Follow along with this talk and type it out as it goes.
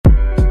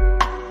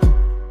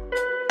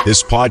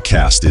This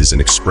podcast is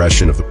an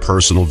expression of the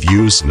personal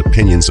views and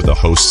opinions of the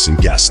hosts and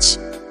guests,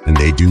 and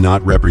they do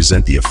not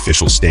represent the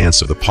official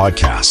stance of the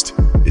podcast,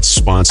 its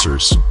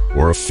sponsors,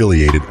 or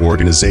affiliated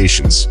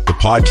organizations. The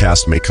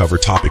podcast may cover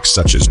topics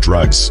such as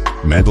drugs,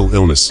 mental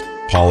illness,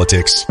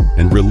 politics,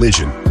 and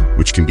religion,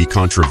 which can be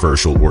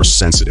controversial or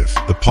sensitive.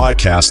 The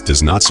podcast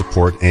does not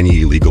support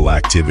any illegal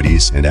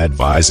activities and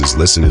advises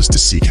listeners to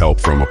seek help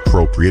from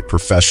appropriate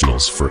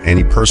professionals for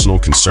any personal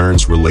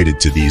concerns related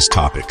to these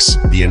topics.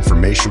 The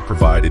information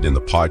provided in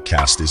the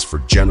podcast is for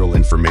general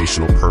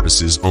informational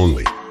purposes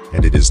only,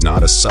 and it is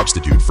not a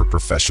substitute for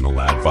professional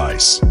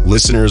advice.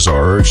 Listeners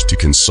are urged to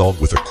consult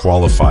with a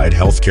qualified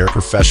healthcare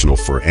professional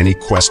for any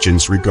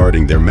questions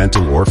regarding their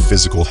mental or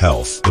physical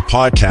health. The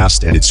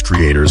podcast and its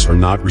creators are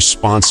not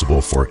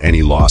responsible for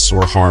any loss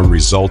or harm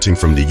resulting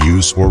from the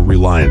use or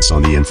reliance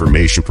on the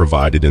information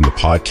provided in the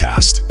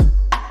podcast.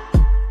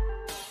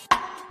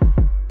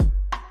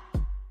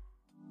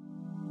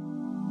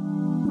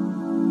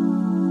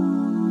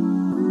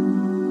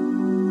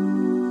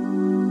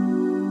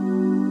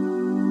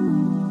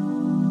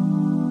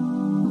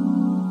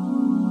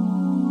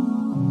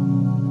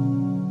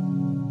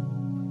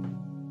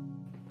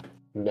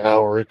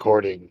 Now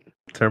recording.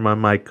 Turn my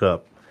mic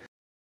up.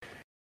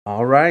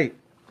 All right.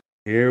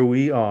 Here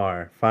we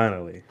are,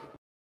 finally.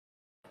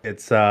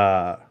 It's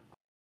the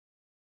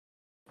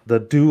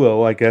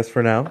duo, I guess,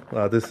 for now.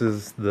 This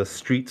is the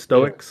Street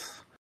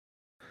Stoics.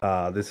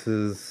 This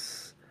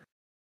is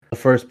the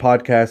first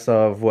podcast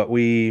of what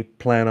we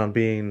plan on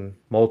being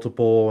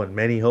multiple and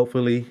many,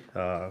 hopefully.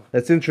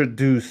 Let's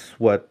introduce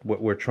what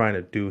we're trying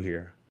to do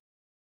here.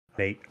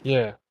 Nate.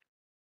 Yeah.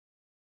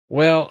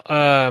 Well,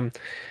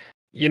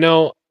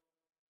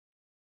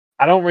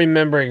 I don't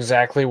remember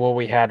exactly what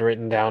we had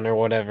written down or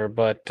whatever,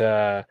 but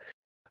I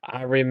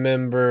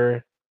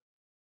remember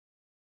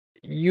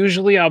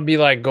usually I'll be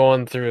like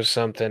going through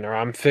something or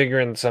I'm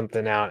figuring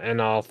something out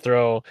and I'll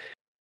throw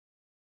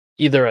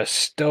either a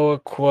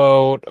Stoic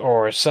quote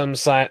or some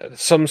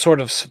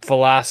sort of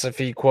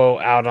philosophy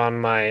quote out on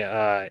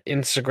my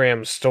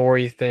Instagram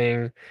story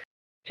thing.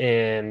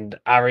 And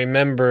I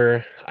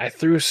remember I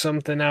threw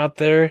something out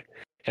there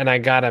and I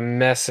got a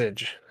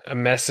message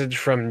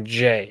from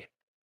Jay.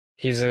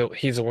 He's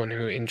the one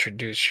who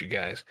introduced you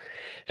guys.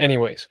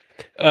 Anyways,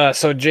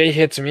 so Jay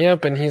hits me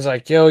up and he's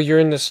like, "Yo, you're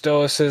into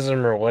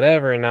Stoicism or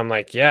whatever," and I'm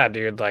like, "Yeah,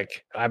 dude.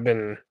 Like, I've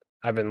been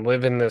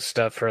living this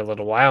stuff for a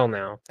little while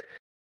now."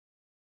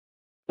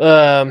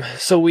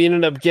 So we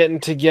ended up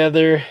getting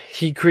together.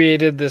 He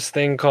created this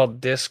thing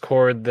called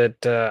Discord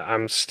that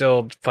I'm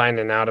still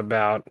finding out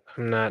about.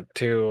 I'm not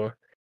too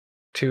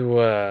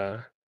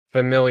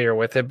familiar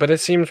with it, but it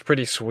seems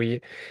pretty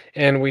sweet.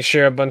 And we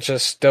share a bunch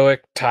of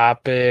Stoic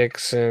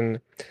topics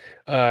and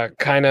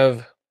kind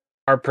of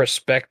our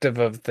perspective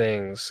of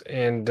things.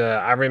 And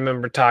I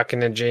remember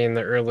talking to Jay in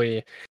the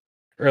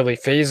early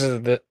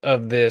phases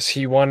of this.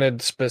 He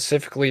wanted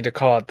specifically to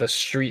call it the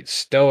Street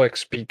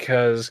Stoics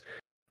because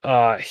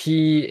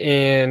he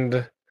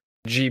and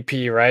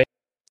GP, right?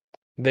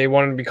 They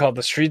wanted to be called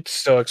the Street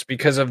Stoics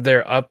because of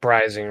their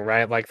uprising,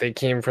 right? Like they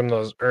came from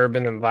those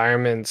urban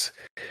environments.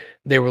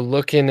 They were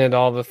looking at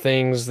all the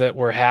things that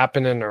were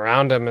happening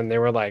around them and they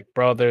were like,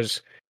 "Bro,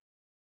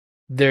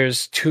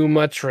 there's too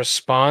much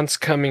response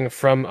coming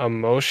from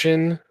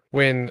emotion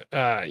when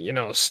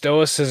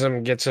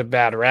Stoicism gets a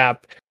bad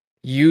rap.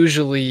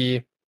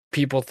 Usually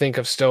people think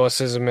of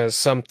Stoicism as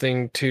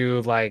something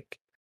to like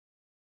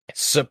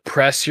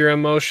suppress your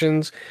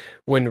emotions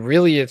when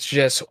really it's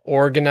just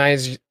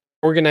organizing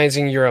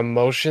your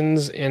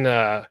emotions in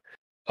a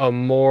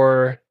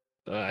more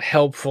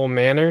helpful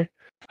manner,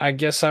 I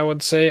guess I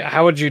would say.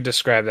 How would you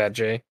describe that,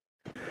 Jay?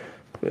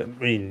 I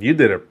mean, you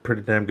did a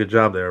pretty damn good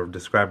job there of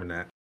describing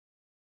that.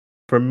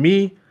 For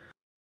me,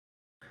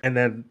 and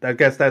then I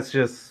guess that's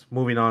just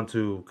moving on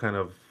to kind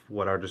of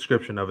what our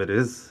description of it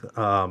is.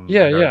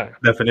 Yeah.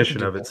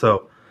 Definition of it.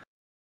 So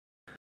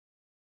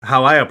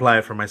how I apply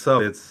it for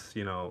myself, it's,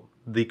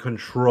 the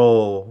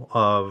control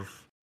of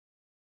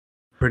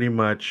pretty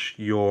much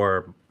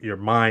your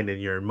mind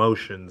and your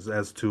emotions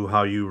as to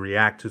how you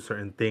react to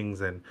certain things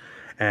and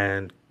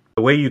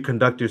the way you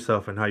conduct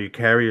yourself and how you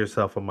carry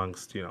yourself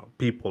amongst,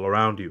 people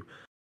around you.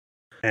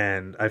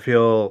 And I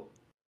feel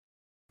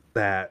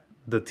that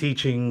the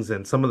teachings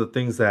and some of the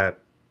things that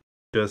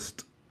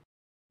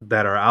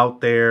are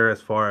out there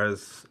as far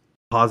as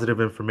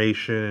positive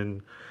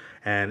information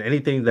and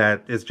anything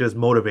that is just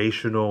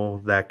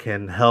motivational that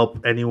can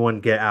help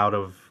anyone get out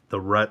of the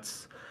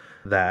ruts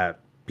that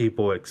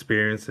people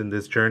experience in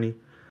this journey,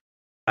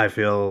 I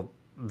feel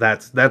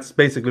that's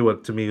basically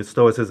what to me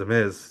Stoicism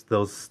is.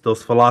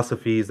 Those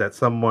philosophies that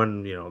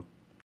someone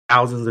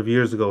thousands of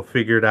years ago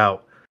figured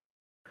out,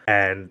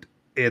 and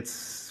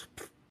it's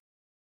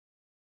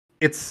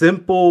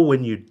simple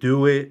when you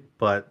do it,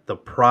 but the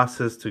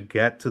process to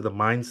get to the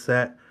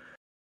mindset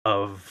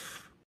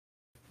of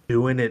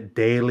doing it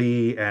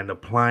daily and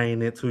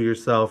applying it to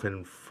yourself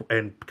and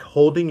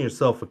holding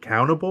yourself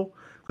accountable,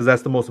 because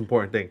that's the most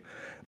important thing.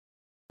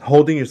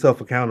 Holding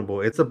yourself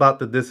accountable. It's about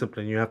the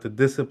discipline. You have to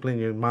discipline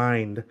your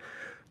mind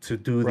to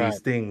do Right.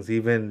 these things,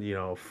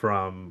 even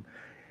from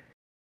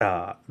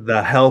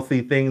the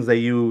healthy things that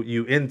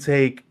you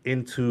intake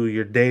into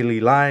your daily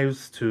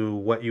lives to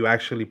what you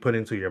actually put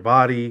into your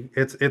body.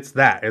 It's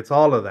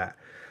all of that,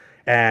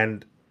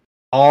 and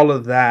all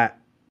of that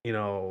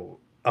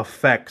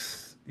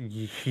affects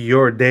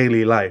your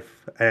daily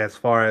life as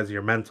far as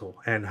your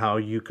mental and how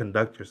you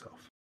conduct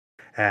yourself.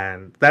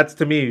 And that's,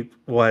 to me,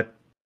 what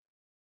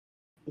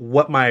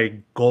my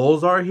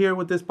goals are here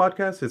with this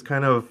podcast, is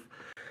kind of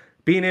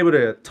being able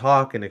to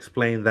talk and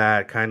explain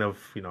that, kind of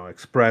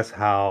express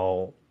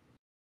how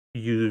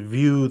you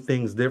view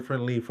things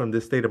differently from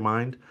this state of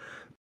mind,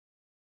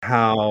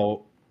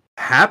 how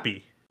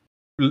happy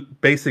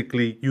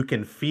basically you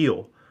can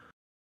feel,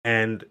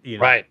 and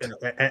Right.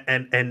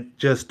 and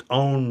just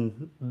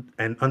own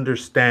and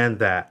understand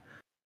that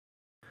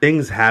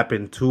things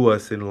happen to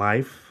us in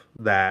life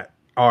that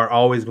are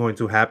always going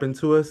to happen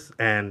to us,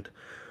 and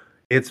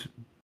it's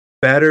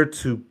better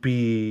to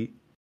be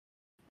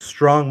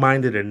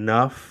strong-minded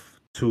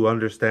enough to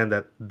understand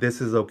that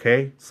this is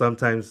okay.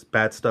 Sometimes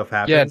bad stuff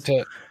Yeah, happens.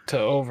 to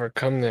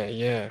overcome that,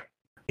 yeah.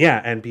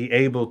 Yeah, and be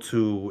able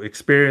to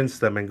experience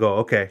them and go,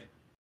 okay,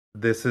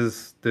 this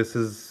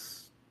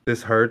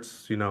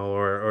hurts,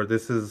 or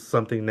this is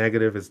something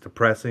negative, it's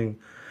depressing,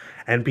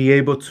 and be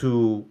able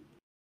to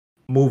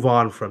move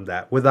on from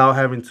that without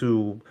having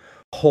to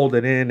hold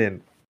it in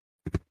and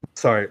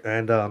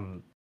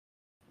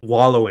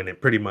wallow in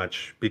it, pretty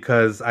much.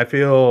 Because I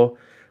feel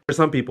for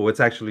some people it's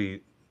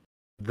actually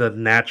the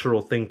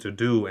natural thing to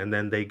do, and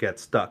then they get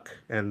stuck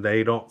and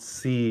they don't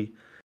see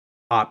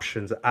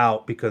options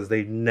out because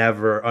they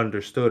never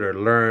understood or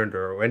learned,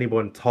 or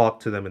anyone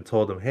talked to them and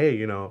told them,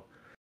 hey,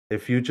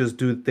 if you just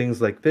do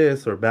things like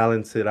this or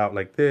balance it out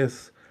like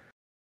this,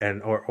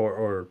 and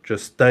or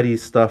just study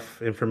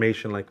stuff,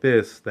 information like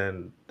this,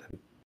 then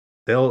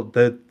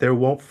they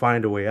won't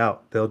find a way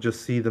out. They'll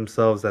just see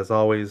themselves as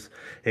always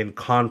in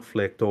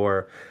conflict,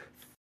 or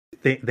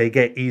they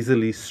get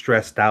easily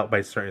stressed out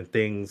by certain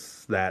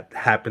things that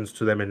happens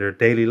to them in their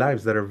daily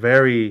lives that are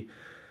very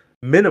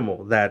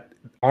minimal, that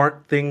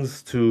aren't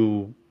things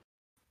to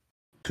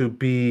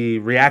be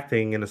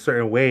reacting in a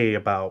certain way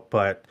about,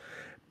 but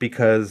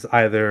because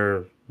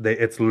either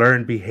it's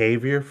learned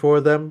behavior for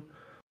them,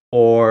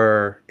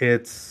 or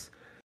it's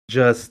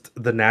just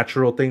the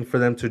natural thing for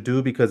them to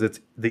do because it's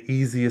the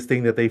easiest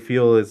thing that they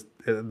feel is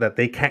that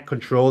they can't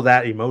control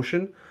that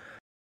emotion.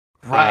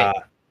 Right.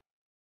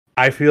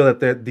 I feel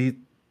that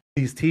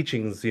these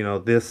teachings,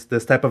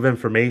 this type of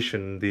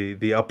information,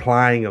 the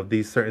applying of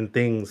these certain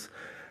things,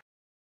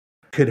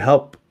 could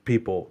help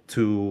people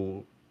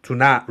to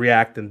not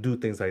react and do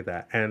things like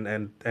that.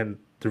 And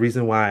the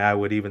reason why I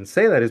would even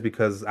say that is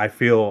because I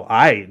feel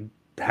I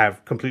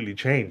have completely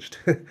changed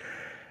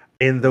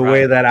in the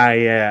way Right. that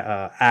I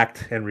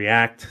act and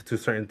react to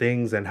certain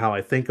things, and how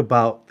I think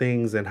about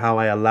things, and how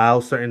I allow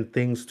certain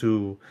things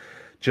to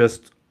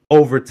just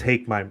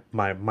overtake my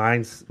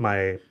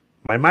mindset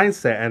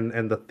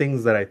and the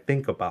things that I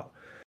think about.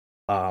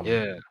 Um,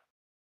 Yeah.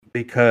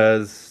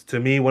 because to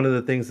me, one of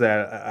the things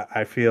that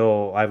I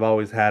feel I've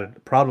always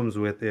had problems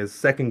with is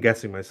second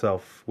guessing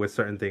myself with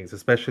certain things,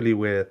 especially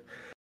with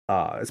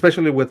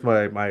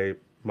my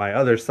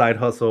other side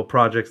hustle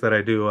projects that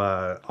I do,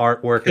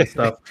 artwork and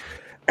stuff.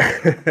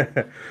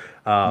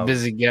 um,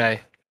 Busy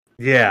guy.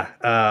 yeah,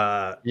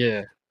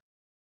 Yeah.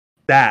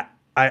 that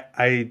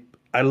I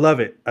love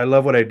it. I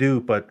love what I do,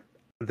 but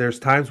there's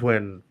times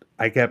when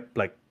I get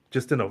like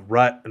just in a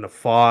rut, in a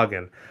fog,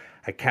 and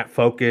I can't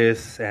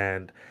focus,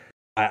 and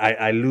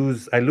I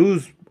lose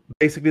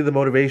basically the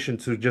motivation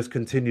to just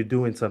continue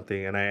doing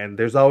something, and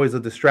there's always a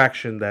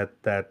distraction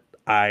that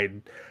I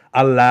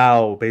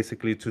allow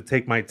basically to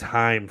take my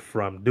time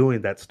from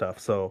doing that stuff.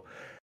 So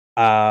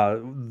uh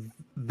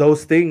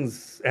those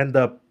things end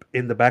up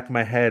in the back of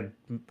my head,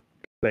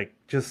 like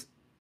just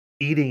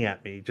eating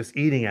at me,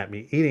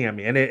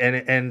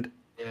 and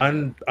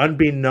Yeah.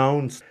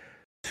 unbeknownst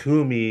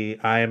to me,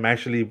 I am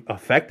actually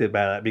affected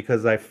by that,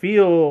 because I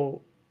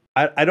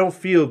don't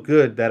feel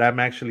good that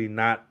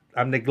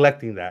I'm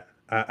neglecting that.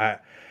 I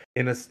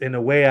in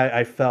a way,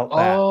 I felt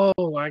that.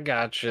 Oh, I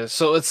gotcha.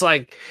 So it's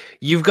like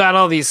you've got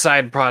all these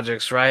side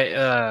projects,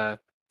 right?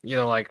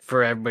 Like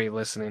for everybody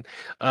listening.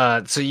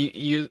 So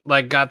you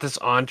like got this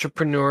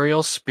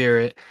entrepreneurial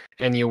spirit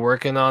and you're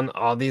working on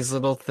all these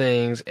little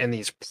things and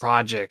these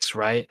projects,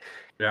 right?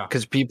 Yeah.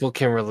 Because people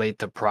can relate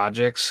to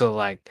projects. So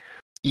like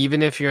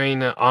even if you're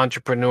an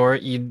entrepreneur,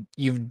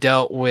 you've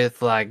dealt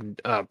with like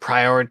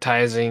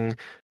prioritizing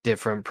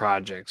different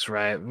projects,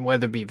 right?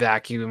 Whether it be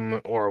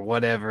vacuum or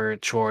whatever,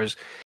 chores,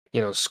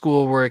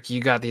 schoolwork,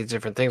 you got these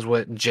different things.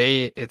 What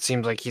Jay, it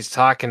seems like he's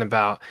talking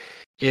about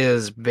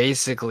is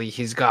basically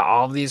he's got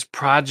all these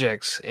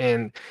projects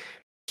and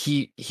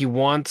he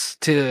wants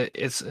to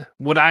it's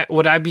would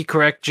I be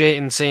correct, Jay,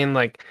 in saying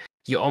like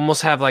you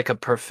almost have like a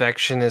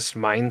perfectionist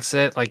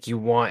mindset, like you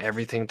want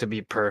everything to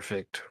be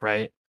perfect,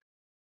 right?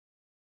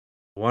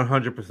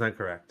 100%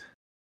 correct.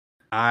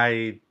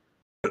 I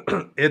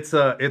it's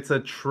a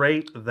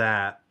trait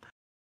that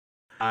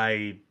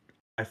I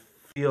I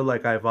feel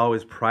like I've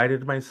always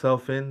prided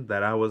myself in,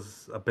 that I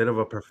was a bit of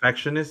a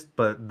perfectionist,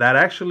 but that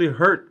actually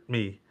hurt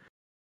me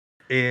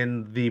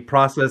in the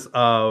process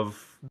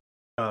of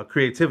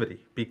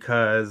creativity,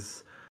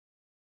 because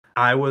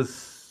I was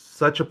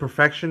such a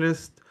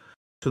perfectionist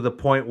to the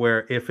point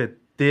where if it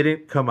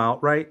didn't come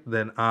out right,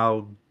 then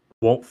I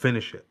won't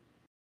finish it.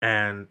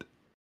 And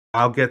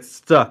I'll get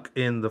stuck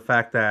in the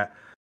fact that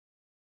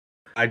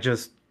I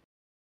just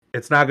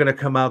it's not going to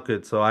come out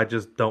good, so I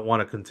just don't want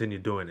to continue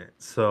doing it.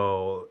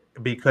 So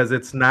because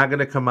it's not going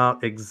to come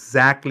out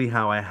exactly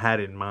how I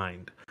had in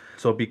mind.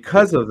 So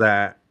because of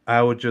that,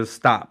 I would just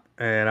stop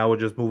and I would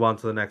just move on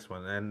to the next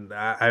one. And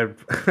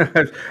I've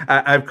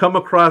come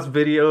across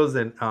videos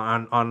and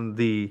on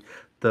the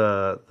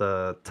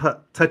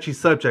touchy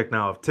subject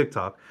now of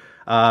TikTok.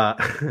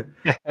 I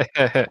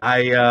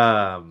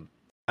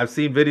I've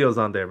seen videos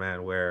on there,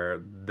 man,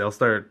 where they'll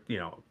start,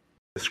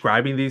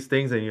 describing these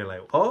things, and you're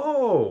like,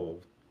 oh,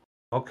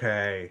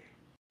 okay,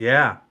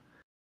 yeah,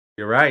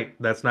 you're right.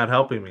 That's not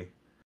helping me.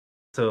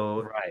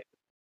 So Right.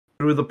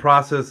 through the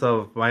process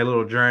of my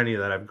little journey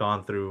that I've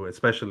gone through,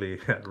 especially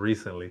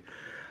recently,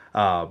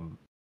 um,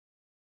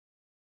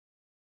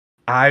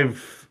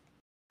 I've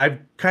I've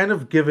kind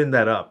of given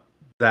that up.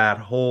 That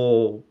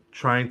whole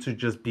trying to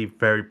just be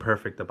very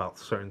perfect about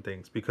certain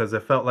things, because I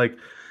felt like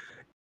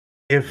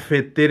if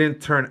it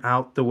didn't turn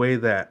out the way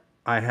that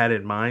I had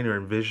in mind or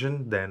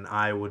envisioned, then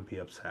I would be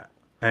upset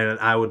and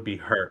I would be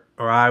hurt,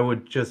 or I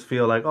would just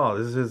feel like,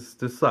 oh,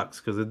 this sucks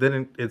because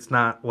it's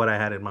not what I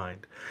had in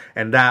mind,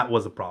 and that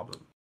was a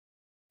problem.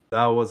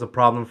 That was a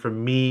problem for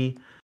me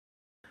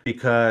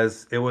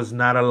because it was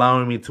not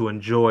allowing me to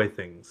enjoy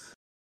things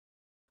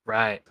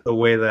Right. the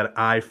way that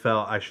I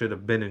felt I should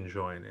have been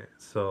enjoying it.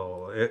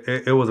 So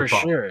it was a For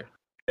problem. sure.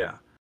 Yeah.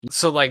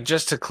 So, like,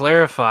 just to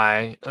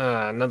clarify,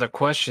 another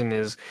question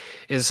is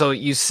so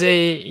you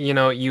say,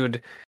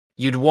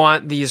 you'd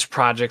want these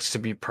projects to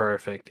be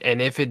perfect,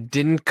 and if it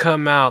didn't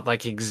come out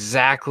like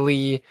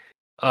exactly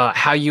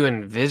how you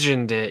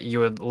envisioned it, you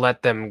would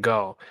let them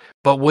go.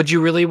 But would you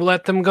really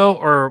let them go,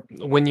 or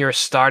when you're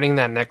starting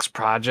that next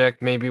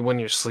project, maybe when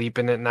you're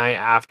sleeping at night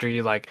after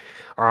you like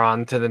are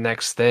on to the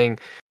next thing,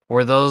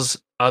 were those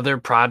other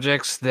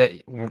projects that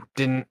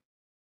didn't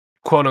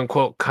quote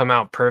unquote come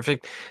out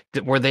perfect,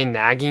 were they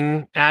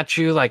nagging at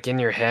you like in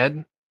your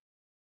head?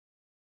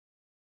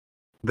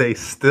 They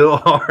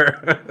still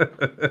are.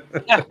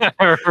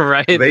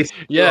 Right? They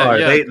still Yeah, are.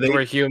 yeah, They 'cause they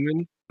we're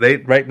human. They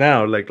right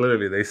now, like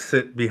literally, they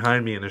sit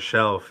behind me in a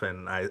shelf,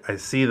 and I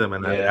see them,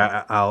 and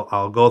Yeah,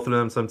 I'll go through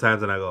them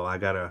sometimes, and I go, I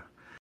gotta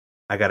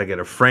get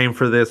a frame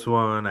for this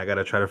one. I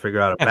gotta try to figure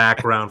out a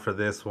background for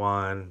this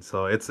one.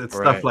 So it's stuff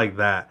right. like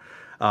that.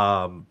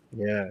 Um,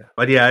 Yeah,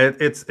 but yeah,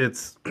 it's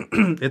it's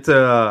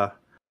a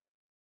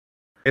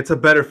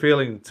better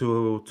feeling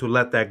to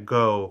let that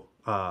go.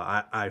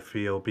 I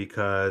feel,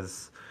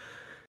 because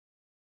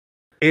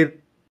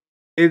it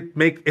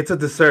it's a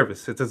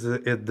disservice. It's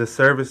a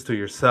disservice to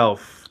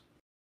yourself,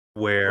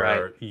 right.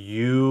 where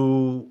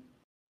you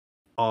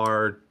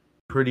are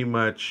pretty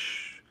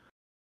much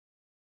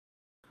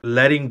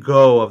letting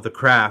go of the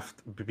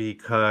craft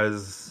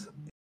because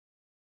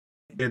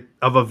it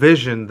of a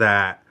vision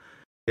that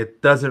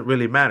it doesn't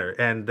really matter.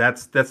 And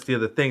that's the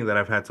other thing that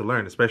I've had to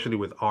learn, especially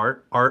with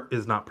art. Art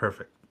is not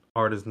perfect.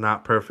 Art is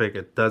not perfect.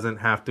 It doesn't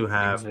have to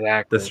have the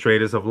Exactly.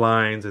 straightest of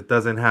lines. It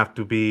doesn't have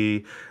to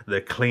be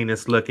the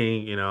cleanest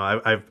looking.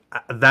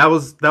 That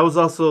was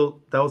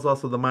also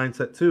the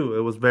mindset too.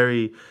 It was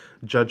very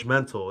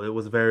judgmental. It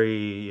was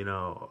very,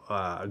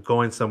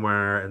 going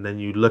somewhere, and then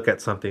you look at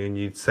something and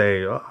you'd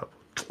say, oh,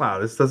 wow,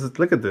 this doesn't,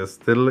 look at this.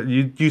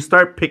 You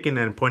start picking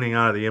and pointing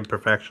out the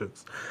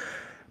imperfections,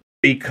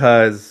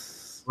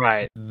 because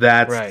Right, right.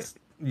 that's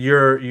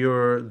your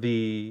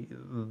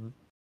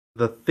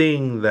the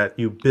thing that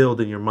you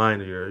build in your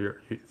mind,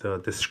 your the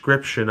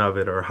description of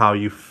it, or how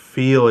you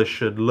feel it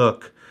should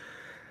look.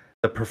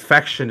 The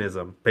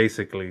perfectionism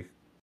basically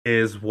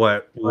is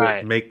what would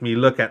Right. make me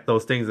look at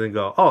those things and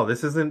go, oh,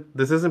 this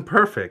isn't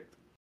perfect,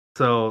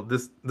 so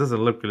this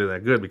doesn't look really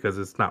that good because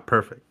it's not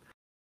perfect.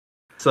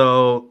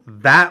 So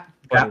that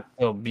But that it's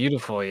still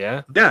beautiful,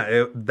 yeah?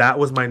 yeah, that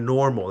was my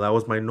normal. That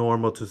was my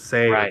normal to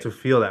say or Right. to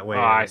feel that Oh, way,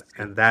 I and see.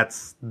 and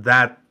that's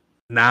that.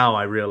 Now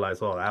I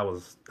realize, oh, that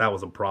was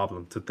a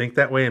problem. To think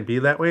that way and be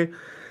that way,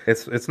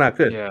 it's not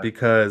good, Yeah,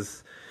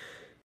 because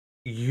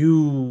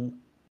you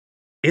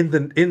in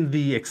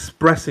the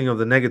expressing of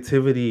the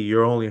negativity,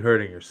 you're only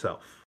hurting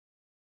yourself.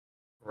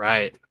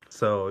 right.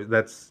 So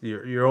that's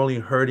you're only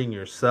hurting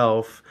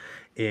yourself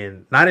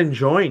in not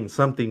enjoying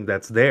something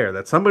that's there,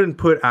 that somebody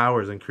put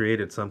hours and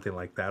created something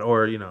like that,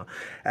 or and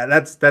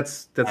that's the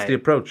Right.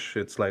 approach.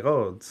 It's like,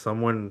 oh,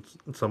 someone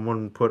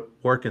put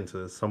work into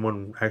this,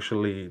 someone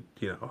actually,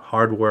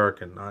 hard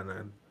work, and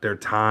their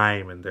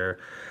time and their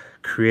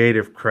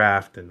creative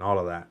craft and all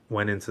of that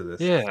went into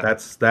this. Yeah.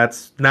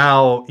 That's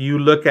now you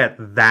look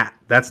at that.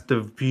 That's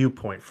the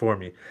viewpoint for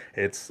me.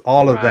 It's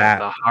all of Right, that.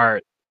 the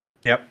heart,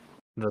 Yep.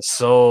 the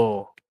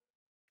soul.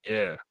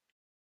 Yeah.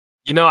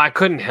 I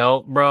couldn't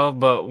help, bro,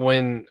 but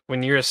when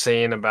you were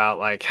saying about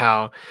like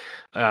how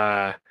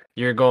uh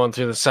you're going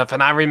through the stuff,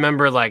 and I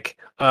remember like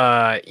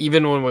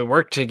even when we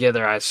worked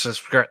together, I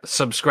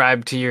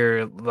subscribed to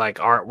your like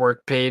artwork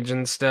page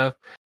and stuff.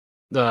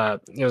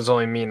 It was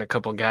only me and a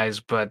couple guys,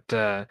 but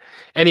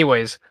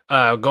anyways,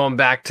 going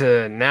back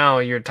to now,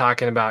 you're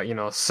talking about,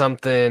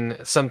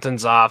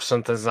 something's off,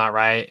 something's not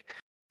right.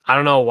 I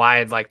don't know why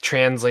it like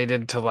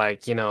translated to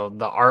like, the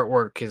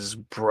artwork is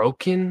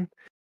broken.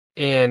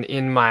 And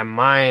in my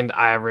mind,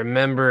 I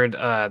remembered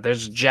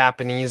there's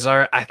Japanese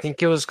art. I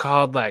think it was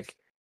called like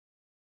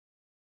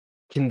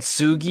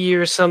kintsugi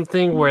or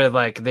something, where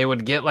like they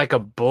would get like a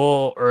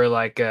bull or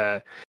like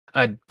a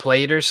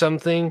plate or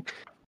something,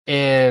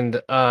 and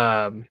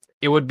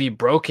it would be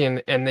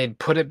broken, and they'd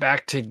put it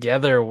back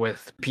together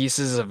with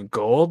pieces of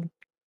gold.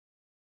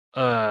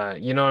 Oh,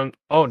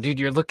 dude,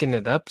 you're looking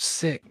it up.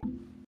 Sick.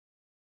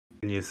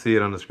 Can you see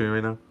it on the screen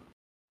right now?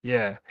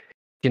 Yeah,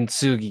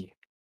 kintsugi.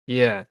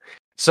 Yeah.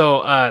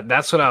 So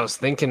that's what I was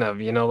thinking of.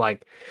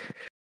 Like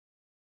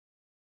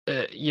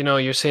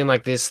you're saying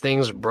like this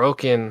thing's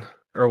broken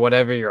or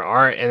whatever your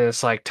art, and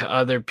it's like to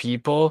other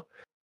people,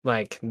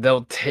 like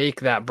they'll take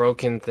that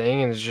broken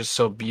thing and it's just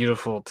so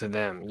beautiful to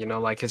them.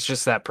 Like it's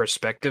just that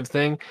perspective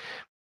thing.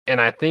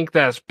 And I think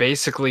that's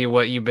basically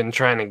what you've been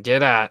trying to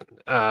get at,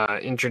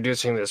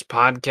 introducing this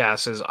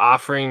podcast, is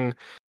offering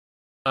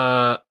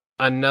uh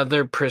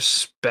another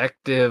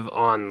perspective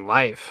on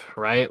life,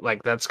 right?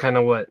 Like that's kind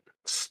of what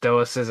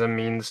stoicism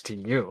means to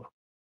you.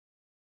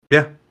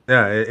 Yeah,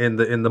 yeah. In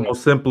the Yeah.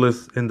 most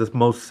simplest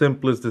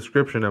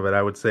description of it,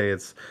 I would say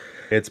it's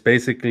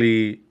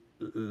basically,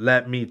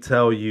 let me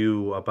tell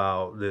you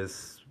about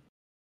this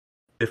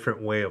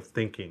different way of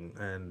thinking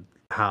and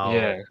how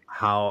Yeah.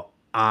 how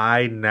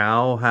I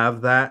now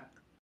have that,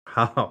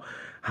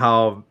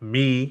 how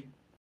me,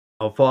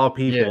 of all Yeah.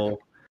 people,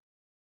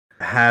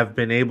 have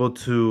been able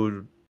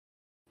to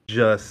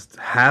just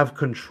have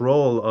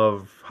control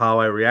of how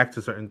I react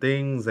to certain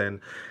things, and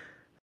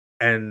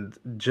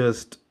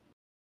just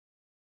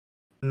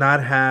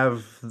not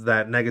have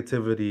that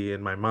negativity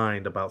in my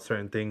mind about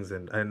certain things,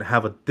 and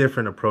have a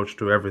different approach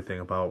to everything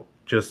about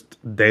just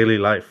daily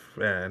life.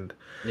 And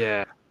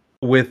Yeah.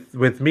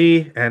 with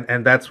me,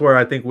 and that's where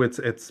I think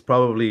it's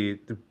probably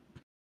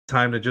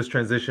time to just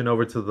transition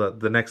over to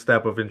the next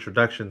step of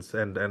introductions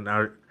and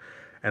our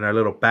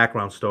little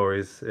background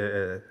stories.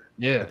 I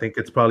Yeah. think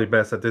it's probably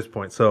best at this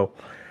point. So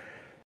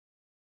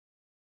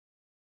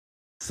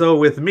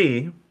with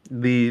me,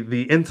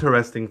 the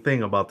interesting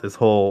thing about this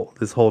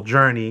whole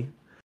journey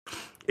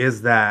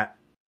is that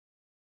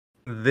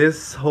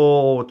this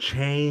whole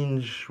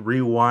change,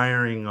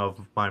 rewiring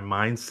of my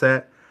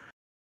mindset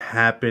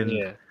happened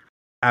Yeah.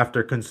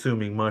 after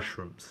consuming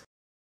mushrooms.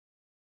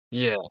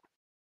 Yeah.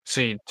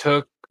 So you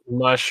took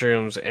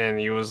mushrooms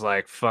and you was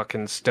like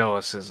fucking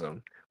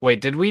stoicism.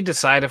 Wait, did we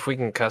decide if we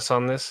can cuss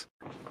on this?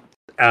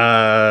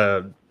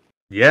 Uh,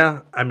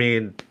 yeah. I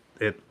mean,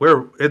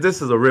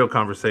 this is a real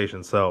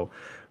conversation. So,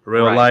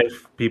 real Right.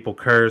 life people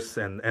curse,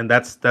 and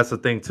that's the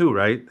thing too,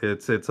 right?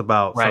 It's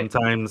about Right.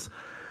 sometimes,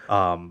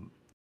 um,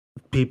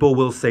 people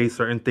will say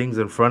certain things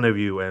in front of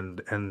you,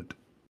 and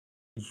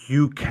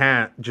you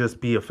can't just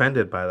be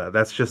offended by that.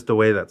 That's just the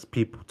way that's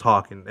people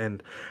talk,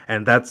 and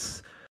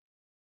that's,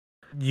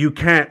 you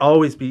can't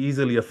always be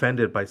easily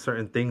offended by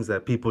certain things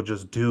that people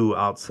just do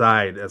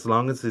outside, as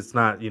long as it's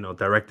not,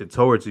 directed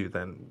towards you.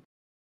 Then,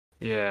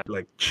 Yeah.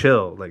 like,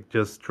 chill, like,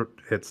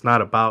 it's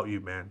not about you,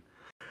 man.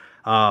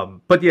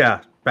 But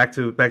yeah, back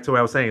to what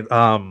I was saying.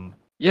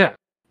 Yeah.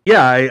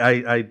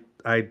 Yeah,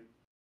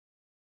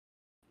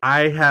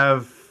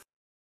 I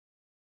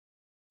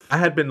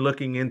had been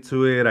looking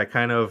into it. I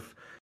kind of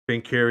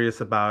been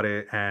curious about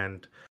it,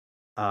 and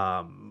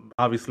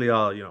obviously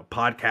all,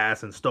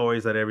 podcasts and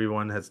stories that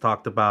everyone has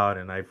talked about,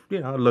 and I've,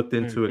 looked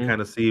into it, Hmm.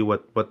 kind of see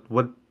what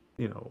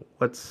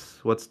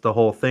what's the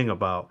whole thing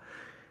about.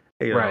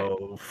 Right.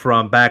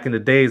 From back in the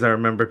days, I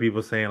remember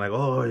people saying like,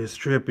 "Oh, it's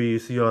trippy. You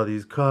see all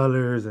these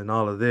colors and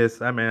all of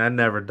this." I mean, I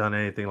never done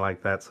anything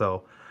like that,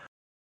 so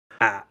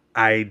I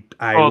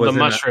Oh, the was in a,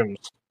 mushrooms.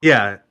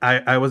 yeah,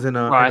 I was in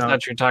a Oh, I in a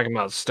thought you were talking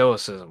about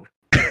stoicism.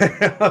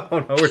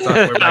 oh no, we're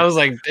I back. was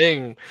like,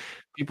 dang,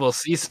 people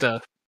see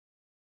stuff.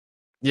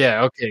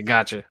 Yeah, okay,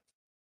 gotcha.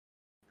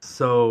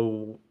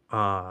 So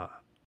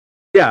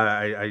yeah,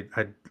 I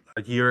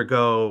a year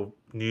ago,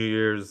 New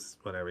Year's,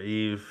 whatever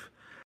Eve,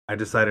 I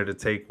decided to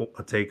take I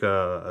think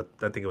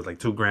it was like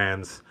 2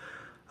 grams.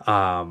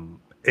 I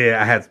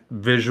had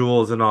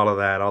visuals and all of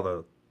that, all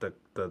the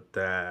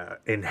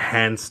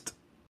enhanced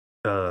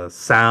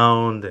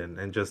sound,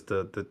 and just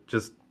the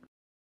just,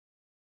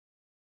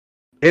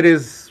 it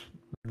is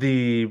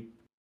the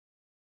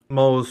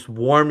most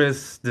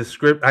warmest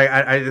descript.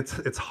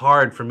 It's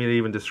hard for me to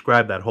even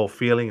describe that whole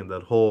feeling and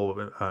that whole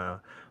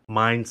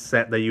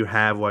mindset that you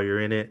have while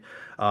you're in it.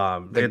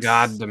 The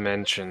God It's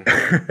dimension.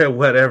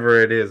 whatever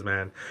it is,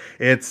 man.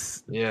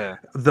 It's Yeah.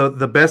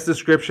 the best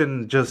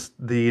description. Just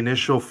the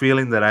initial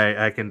feeling that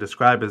I can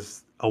describe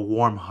is a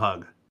warm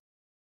hug.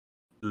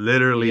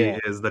 Literally Yeah.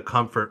 is the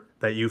comfort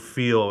that you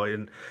feel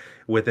in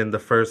within the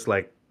first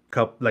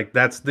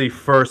that's the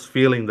first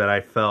feeling that I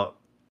felt,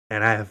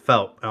 and I have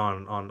felt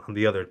on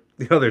the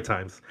other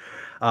times.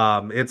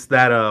 It's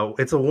that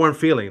it's a warm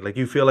feeling. Like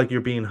you feel like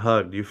you're being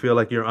hugged. You feel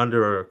like you're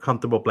under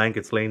comfortable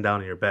blankets, laying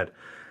down in your bed,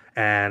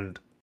 and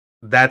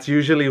that's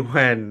usually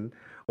when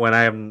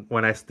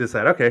I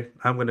decide, okay,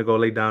 I'm gonna go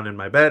lay down in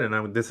my bed,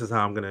 and this is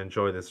how I'm gonna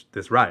enjoy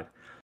this ride.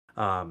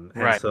 And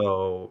Right.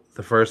 so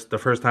the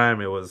first time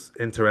it was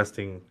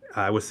interesting.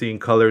 I was seeing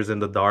colors in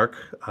the dark.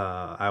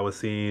 I was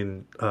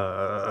seeing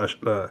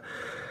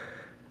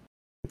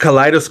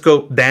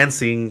kaleidoscope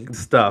dancing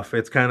stuff.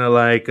 It's kind of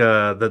like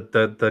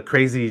the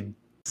crazy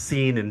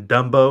scene in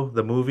Dumbo,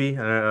 the movie.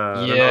 I don't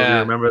know if you Yeah.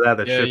 remember that,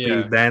 the Yeah.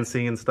 trippy Yeah.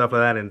 dancing and stuff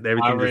like that, and I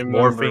everything just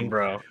remember, morphing.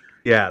 bro.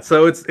 Yeah,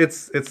 so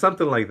it's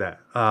something like that.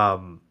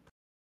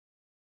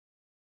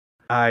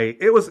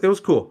 It was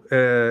cool.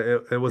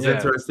 It was Yeah.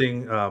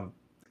 interesting.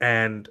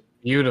 And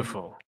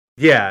Beautiful.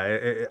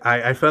 yeah,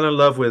 I fell in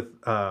love with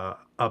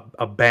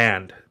a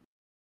band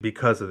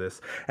because of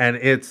this, and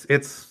it's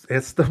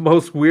the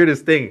most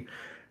weirdest thing.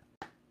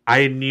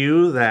 I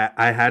knew that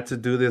I had to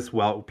do this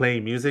while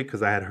playing music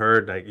because I had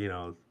heard like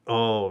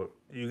oh,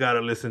 you got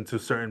to listen to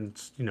certain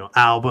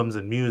albums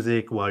and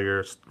music while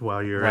you're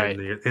Right.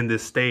 in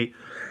this state.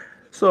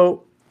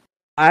 So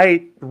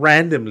I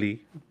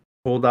randomly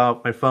pulled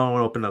out my phone,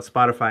 opened up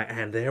Spotify,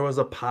 and there was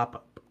a pop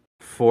up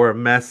for a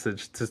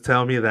message to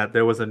tell me that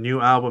there was a new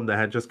album that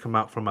had just come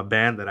out from a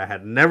band that I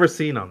had never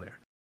seen on there.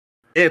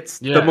 It's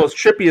the Yeah. most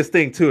trippiest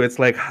thing too. It's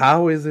like,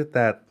 how is it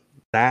that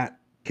that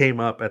came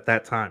up at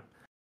that time?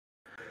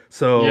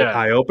 So Yeah.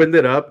 I opened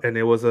it up, and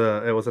it was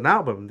an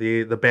album.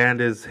 The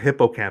band is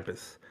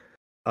Hippocampus.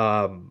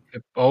 Um,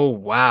 Oh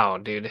wow,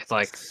 dude. It's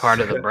like part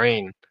of the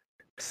brain.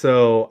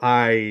 so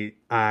I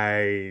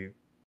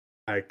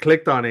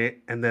clicked on it,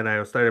 and then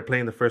I started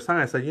playing the first time.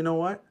 I said, you know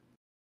what?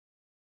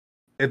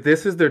 If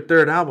this is their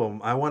third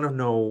album, I want to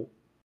know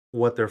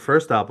what their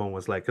first album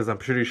was like because I'm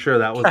pretty sure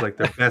that was like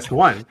their best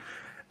one.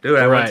 Dude,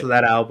 I went to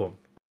Right. that album.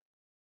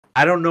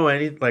 I don't know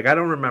I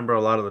don't remember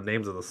a lot of the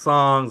names of the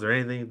songs or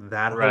anything.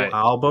 That whole Right.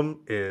 album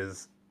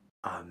is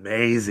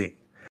amazing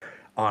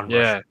on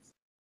Yeah.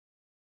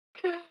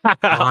 mushrooms.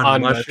 On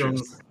On mushrooms.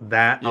 mushrooms,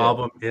 that Yeah.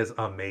 album is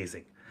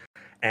amazing.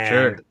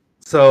 Sure. And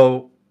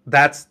so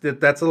that's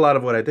a lot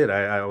of what I did.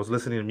 I was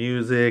listening to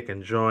music,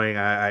 enjoying.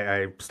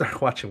 I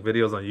started watching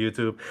videos on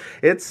YouTube.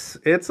 It's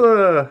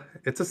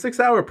a 6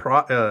 hour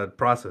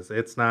process.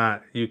 It's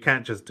not, you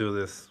can't just do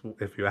this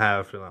if you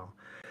have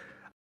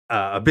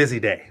a busy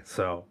day.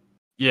 So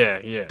Yeah.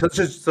 Yeah.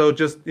 just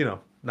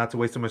not to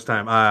waste too much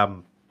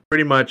time.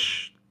 Pretty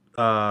much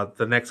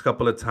the next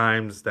couple of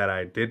times that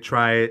I did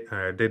try it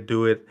or I did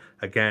do it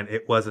again,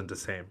 it wasn't the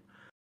same.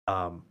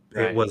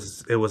 It Right.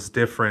 was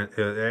different.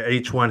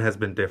 Each one has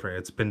been different.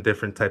 It's been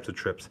different types of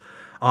trips.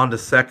 On the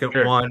second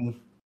Sure. one,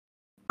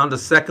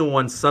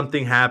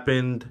 something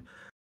happened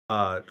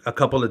a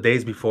couple of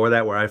days before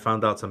that where I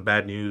found out some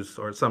bad news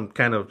or some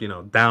kind of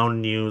down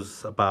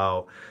news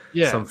about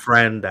Yeah. some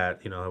friend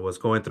that was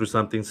going through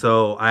something.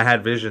 So I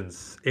had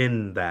visions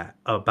in that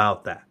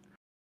about that,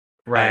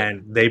 Right.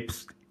 and they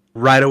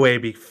right away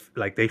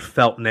they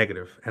felt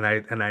negative, and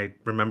I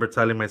remember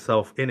telling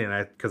myself in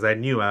it, because I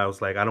knew, I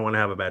was like, I don't want to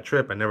have a bad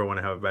trip. I never want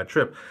to have a bad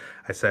trip.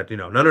 I said,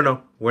 no,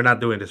 we're not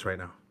doing this right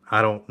now.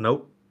 I don't,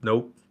 nope.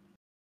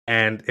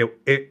 And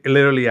it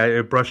literally,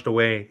 it brushed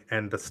away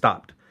and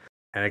stopped,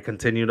 and I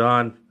continued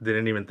on.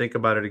 Didn't even think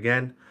about it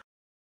again.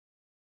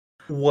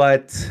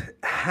 What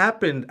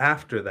happened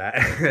after that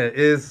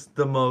is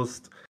the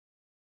most,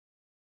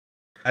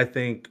 I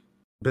think,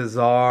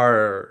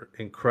 bizarre,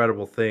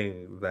 incredible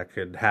thing that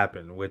could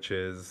happen, which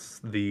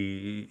is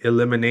the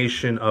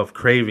elimination of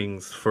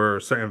cravings for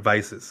certain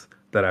vices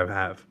that I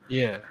have,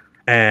 Yeah.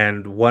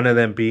 and one of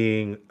them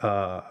being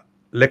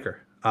liquor.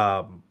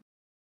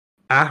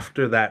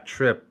 After that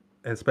trip,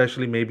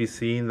 especially maybe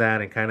seeing that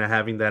and kind of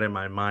having that in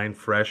my mind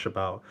fresh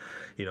about,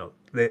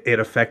 it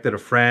affected a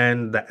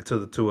friend that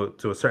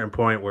to a certain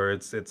point where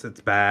it's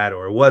bad,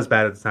 or it was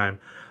bad at the time.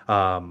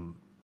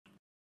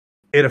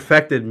 It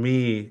affected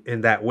me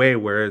in that way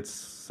where it's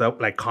so,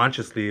 like,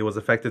 consciously it was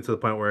affected to the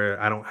point where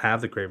I don't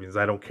have the cravings.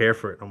 I don't care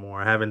for it no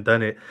more. I haven't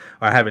done it,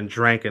 or I haven't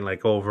drank in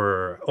like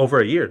over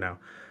a year now.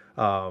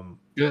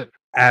 Good.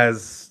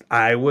 As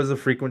I was a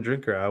frequent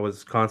drinker, I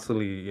was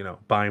constantly,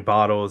 buying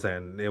bottles,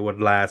 and it would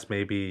last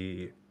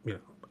maybe,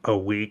 a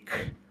week.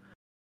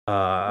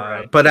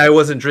 Right. But I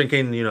wasn't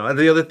drinking, and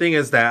the other thing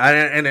is that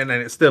and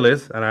it still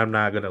is, and I'm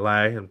not gonna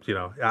lie, and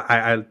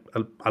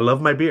I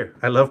love my beer.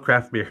 I love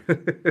craft beer.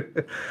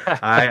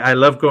 I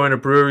love going to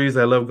breweries.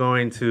 I love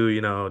going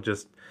to,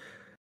 just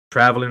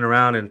traveling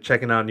around and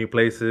checking out new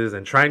places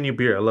and trying new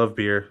beer. I love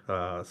beer.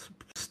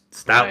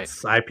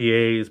 Stouts,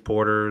 IPAs,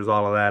 porters,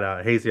 all of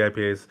that, hazy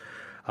IPAs.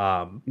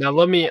 Now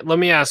let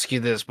me ask you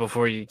this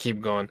before you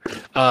keep going.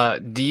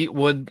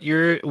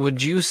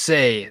 Would you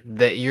say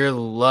that your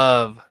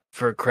love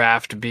for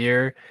craft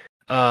beer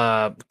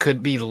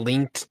could be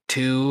linked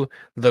to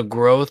the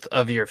growth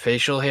of your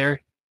facial hair?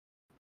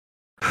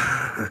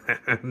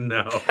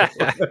 No.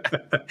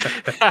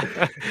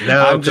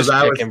 No, I'm because just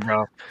checking,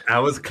 bro. I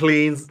was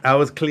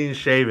clean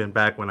shaven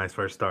back when I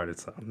first started,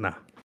 so no.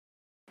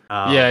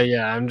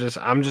 Yeah. I'm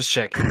just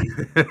checking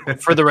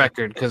for the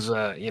record, because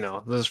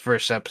this is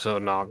first episode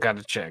and all. Got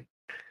to check.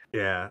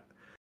 Yeah.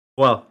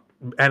 Well,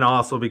 and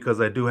also because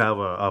I do have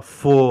a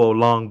full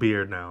long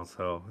beard now,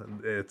 so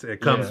Yeah.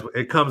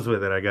 it comes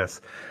with it, I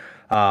guess.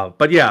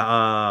 But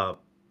yeah,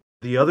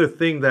 the other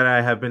thing that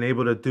I have been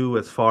able to do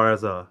as far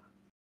as a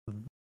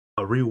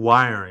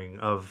rewiring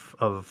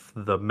of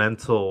the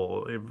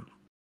mental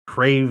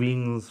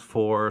cravings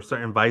for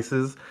certain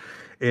vices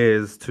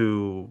is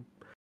to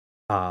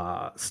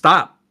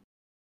stop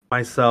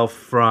myself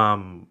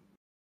from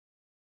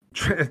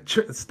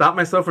stop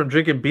myself from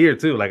drinking beer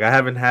too. Like, I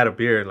haven't had a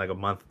beer in like a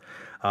month.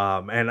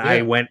 And I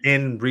Yeah. went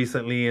in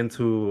recently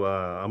into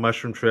a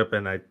mushroom trip,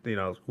 and I,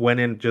 went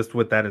in just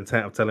with that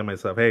intent of telling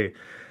myself, hey,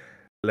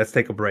 let's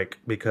take a break,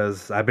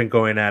 because I've been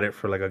going at it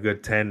for like a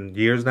good 10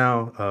 years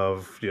now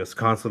of just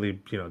constantly,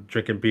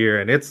 drinking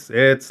beer, and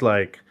it's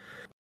like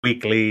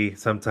weekly,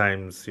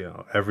 sometimes,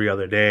 every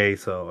other day.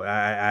 So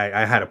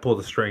I had to pull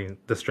the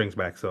strings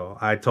back. So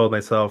I told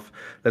myself,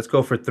 let's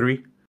go for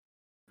 3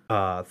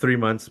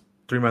 months,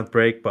 3 month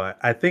break, but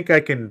I think I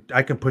can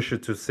push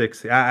it to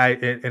 6.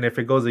 And if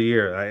it goes a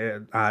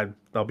year,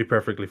 I'll be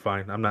perfectly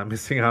fine. I'm not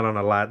missing out on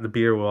a lot. The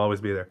beer will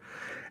always be there,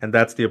 and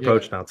that's the Yeah.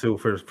 approach now too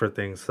for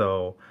things.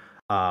 So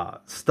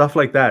stuff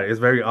like that is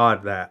very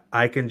odd that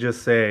I can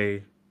just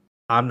say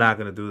I'm not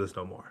gonna do this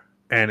no more,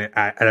 and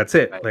that's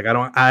it. Right. Like,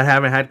 I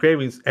haven't had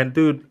cravings, and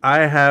dude,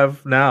 I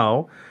have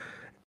now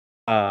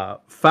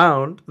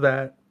found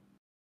that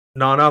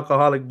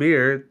non-alcoholic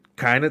beer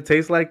kind of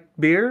tastes like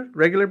beer,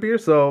 regular beer.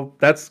 So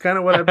that's kind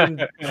of what I've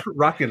been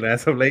rocking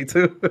as of late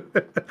too.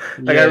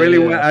 Like, I Yeah. really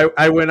Yeah.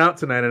 I went out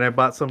tonight and I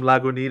bought some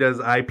Lagunitas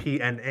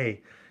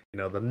IPNA,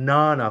 the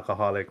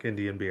non-alcoholic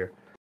Indian beer.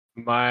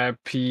 My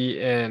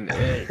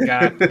PNA.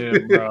 Got you,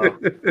 bro.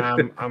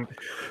 I'm.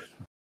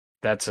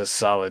 That's a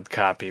solid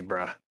copy,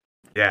 bro.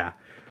 Yeah.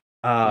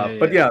 Yeah.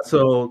 But Yeah. yeah,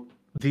 so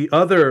the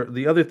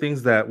other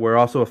things that were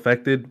also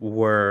affected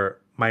were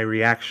my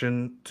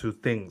reaction to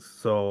things.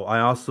 So I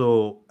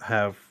also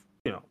have,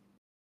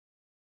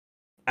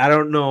 I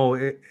don't know,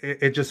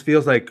 it just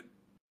feels like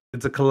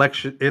it's a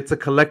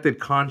collected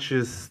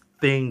conscious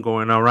thing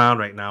going around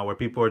right now, where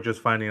people are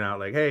just finding out,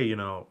 like, hey,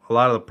 a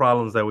lot of the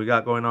problems that we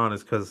got going on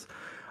is because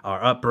our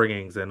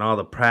upbringings and all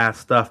the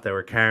past stuff that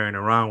we're carrying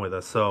around with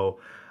us. So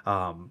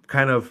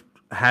kind of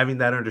having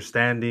that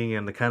understanding,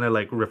 and the kind of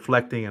like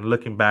reflecting and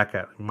looking back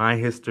at my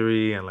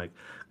history, and like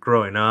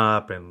growing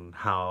up, and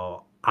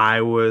how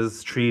I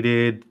was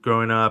treated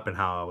growing up, and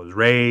how I was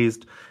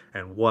raised,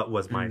 and what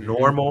was my Mhm.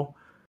 normal,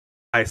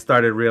 I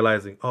started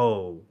realizing,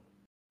 oh,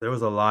 there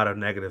was a lot of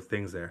negative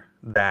things there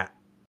that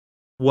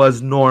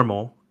was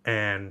normal,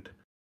 and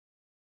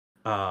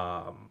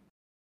um,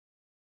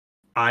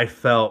 I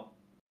felt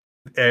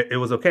it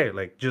was okay.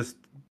 Like, just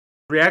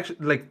reaction,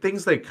 like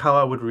things like how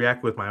I would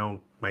react with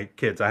my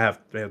kids. I have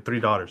 3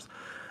 daughters,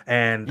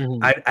 and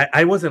Mhm.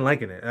 I wasn't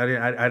liking it.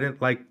 I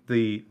didn't like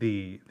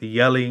the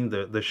yelling,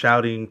 the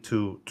shouting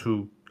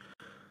to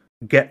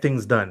get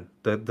things done,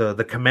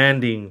 the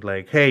commanding,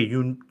 like, hey,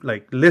 you,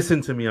 like,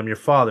 listen to me, I'm your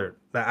father.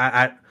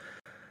 I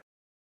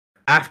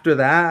After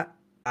that,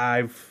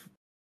 I've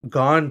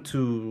gone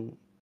to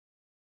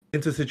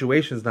into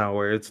situations now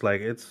where it's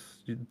like,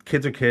 it's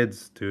kids are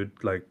kids, dude.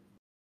 Like,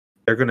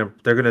 they're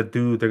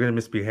gonna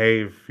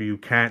misbehave. You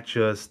can't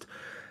just,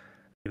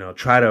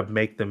 try to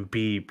make them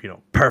be,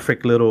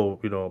 perfect little,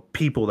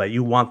 people that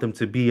you want them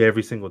to be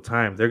every single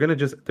time. They're gonna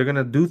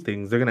do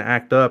things. They're gonna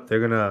act up.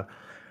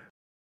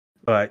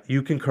 But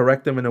you can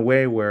correct them in a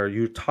way where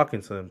you're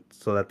talking to them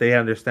so that they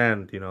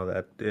understand,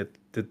 that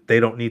they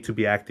don't need to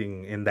be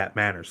acting in that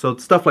manner. So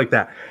stuff like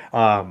that.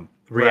 Right.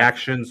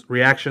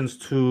 Reactions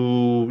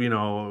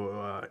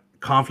to,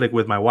 conflict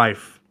with my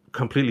wife,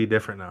 completely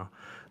different now.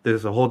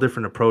 There's a whole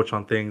different approach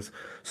on things.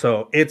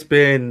 So it's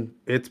been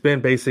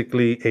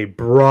basically a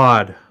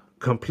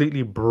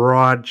completely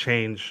broad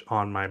change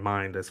on my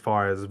mind as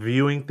far as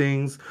viewing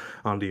things,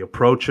 on the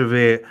approach of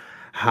it,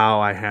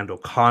 how I handle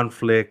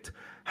conflict,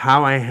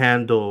 how I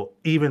handle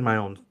even my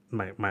own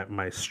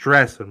my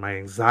stress and my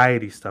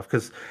anxiety stuff.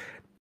 Because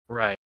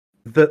Right.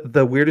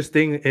 the weirdest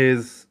thing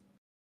is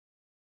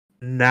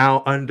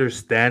now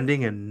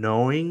understanding and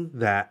knowing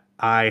that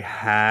I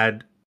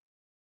had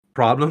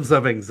problems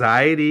of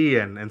anxiety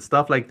and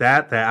stuff like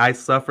that I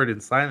suffered in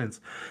silence,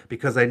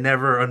 because I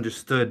never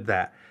understood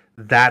that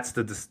that's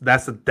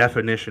the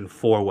definition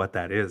for what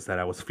that is that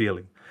I was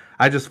feeling.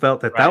 I just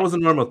felt that Right. was a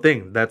normal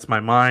thing. That's my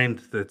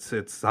mind.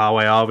 It's how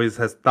I always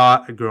has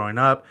thought growing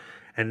up,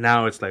 and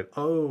now it's like,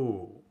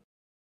 oh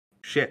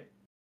shit,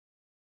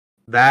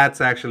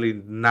 that's actually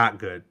not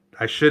good.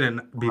 I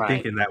shouldn't be Right.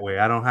 thinking that way.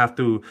 I don't have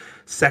to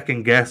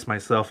second guess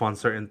myself on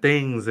certain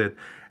things.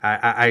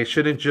 I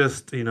shouldn't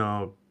just,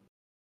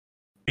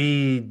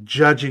 be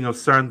judging of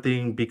certain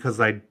thing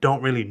because I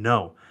don't really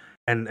know.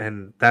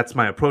 And that's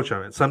my approach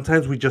on it.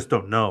 Sometimes we just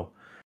don't know.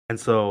 And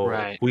so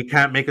Right. we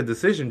can't make a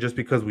decision just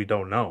because we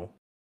don't know.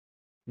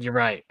 You're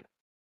right.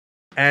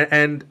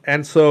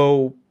 And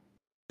so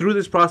through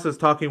this process,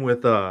 talking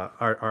with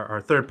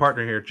our third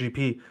partner here,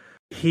 GP,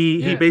 he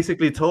Yeah.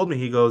 basically told me,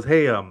 he goes,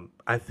 "Hey,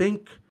 I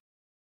think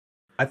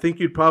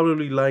you'd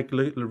probably like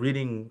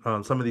reading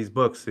some of these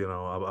books,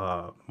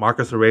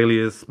 Marcus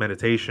Aurelius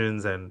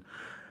Meditations and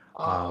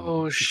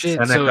Oh shit.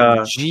 So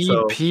Seneca."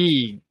 So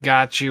GP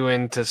got you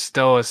into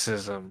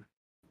stoicism.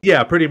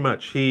 yeah, pretty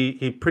much.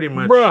 He pretty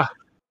much Bruh.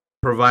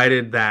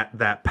 provided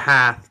that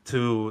path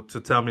to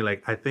tell me,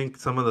 like, I think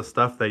some of the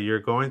stuff that you're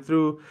going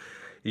through,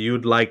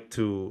 you'd like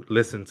to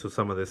listen to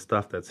some of this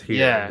stuff that's here in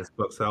Yeah. this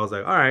book. So I was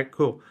like, all right,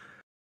 cool.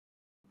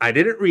 I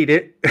didn't read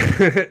it.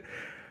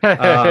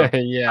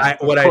 Yeah,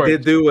 of What I course.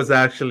 did do was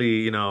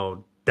actually,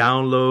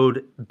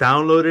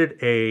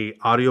 downloaded a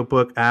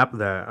audiobook app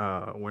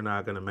that we're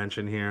not going to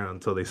mention here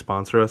until they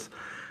sponsor us.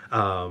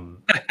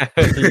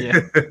 Yeah.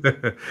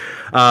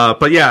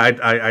 But yeah,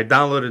 I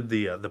downloaded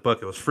the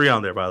book. It was free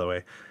on there, by the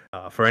way.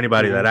 For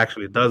anybody that Mhm.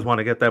 actually does want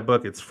to get that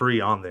book, it's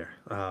free on there.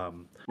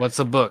 What's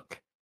the book?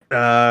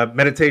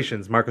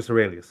 Meditations, Marcus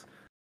Aurelius.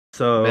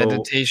 So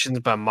Meditations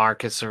by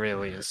Marcus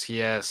Aurelius.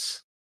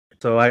 Yes.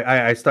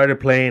 I started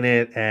playing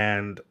it,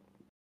 and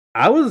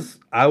I was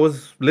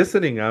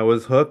listening. I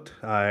was hooked.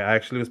 I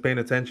actually was paying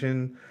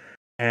attention,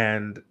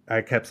 and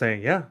I kept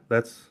saying, "Yeah,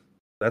 that's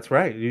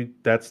right.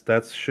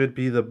 That should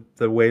be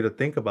the way to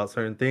think about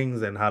certain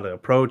things and how to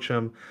approach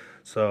them."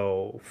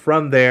 So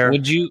from there,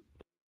 Would you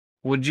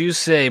would you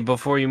say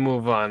before you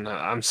move on,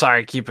 I'm sorry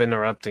I keep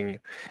interrupting you.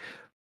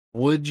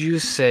 Would you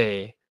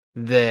say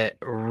that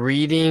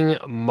reading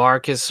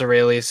Marcus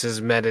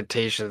Aurelius's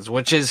Meditations,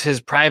 which is his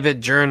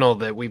private journal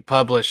that we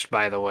published,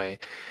 by the way,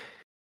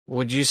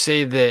 would you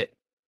say that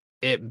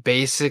it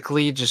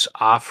basically just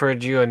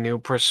offered you a new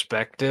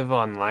perspective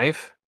on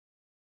life?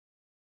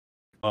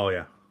 oh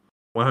yeah,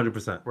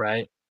 100%,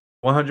 Right?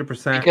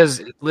 100%.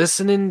 Because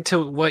listening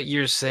to what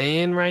you're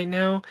saying right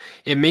now,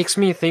 it makes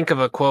me think of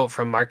a quote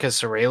from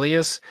Marcus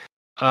Aurelius.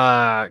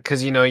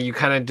 Because you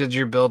kind of did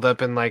your build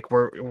up and like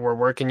we're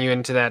working you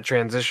into that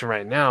transition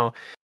right now.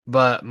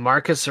 But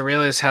Marcus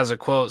Aurelius has a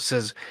quote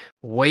says,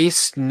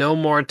 "Waste no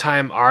more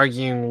time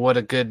arguing what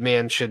a good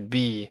man should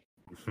be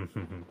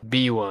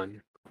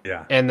one."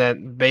 Yeah. And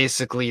that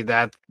basically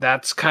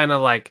that's kind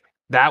of like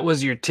that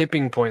was your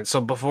tipping point.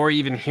 So before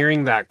even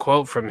hearing that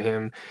quote from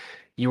him,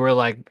 you were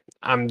like,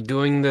 I'm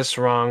doing this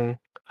wrong.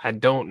 I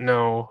don't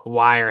know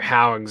why or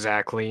how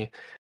exactly,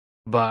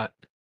 but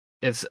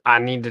I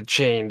need to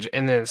change.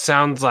 And then it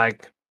sounds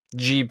like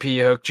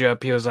GP hooked you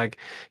up. He was like,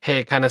 hey,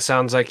 it kind of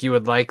sounds like you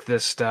would like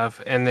this stuff.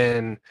 And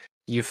then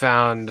you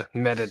found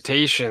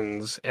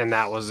meditations, and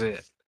that was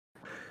it.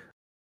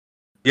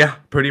 Yeah,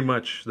 pretty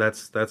much.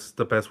 That's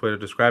the best way to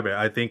describe it.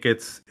 I think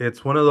it's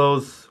one of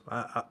those.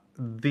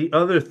 The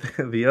other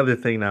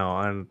thing now,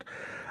 and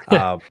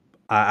uh,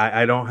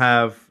 I don't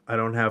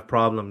have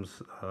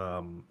problems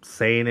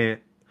saying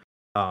it.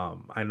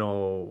 I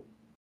know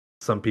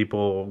some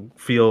people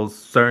feel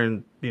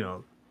certain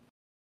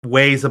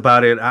ways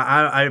about it.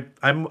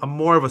 I'm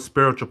more of a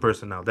spiritual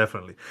person now,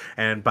 definitely,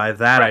 and by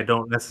that I Right.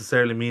 don't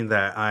necessarily mean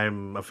that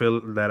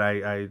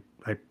I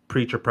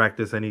preach or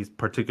practice any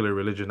particular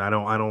religion. I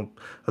don't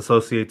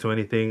associate to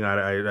anything.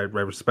 I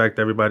respect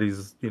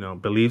everybody's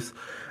beliefs.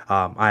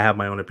 I have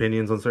my own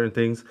opinions on certain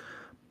things,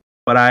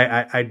 but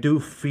I do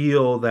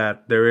feel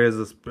that there is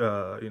this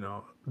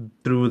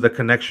through the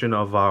connection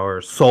of our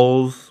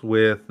souls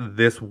with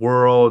this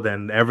world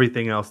and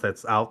everything else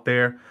that's out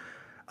there.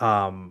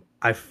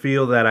 I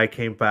feel that I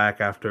came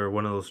back after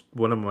one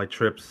of my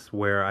trips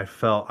where I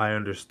felt I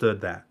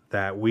understood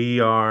that we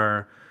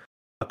are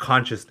a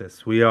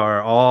consciousness. We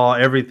are all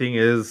everything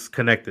is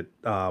connected.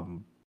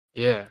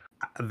 Yeah.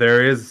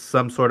 There is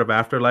some sort of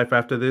afterlife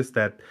after this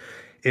that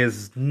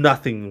is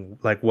nothing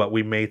like what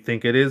we may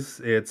think it is.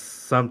 It's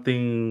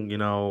something,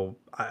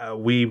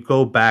 we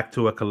go back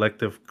to a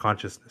collective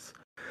consciousness.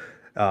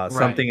 Right.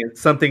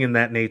 Something in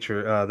that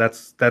nature.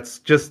 That's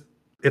just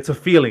it's a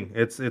feeling.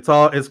 It's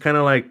kind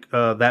of like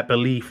that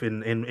belief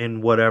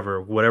in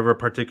whatever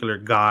particular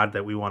God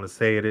that we want to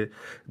say it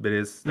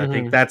is. I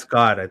think Hmm. that's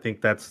God. I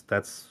think that's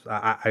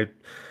I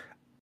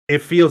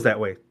it feels that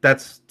way.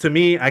 That's to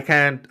me. I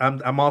can't.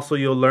 I'm also.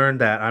 You'll learn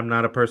that I'm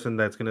not a person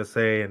that's gonna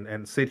say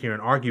and sit here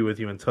and argue with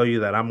you and tell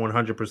you that I'm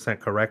 100%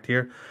 correct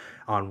here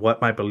on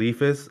what my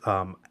belief is.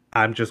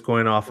 I'm just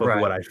going off of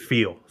what Right. I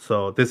feel.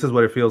 So this is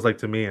what it feels like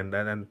to me, and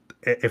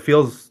it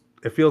feels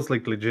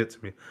like legit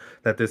to me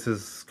that this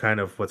is kind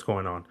of what's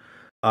going on.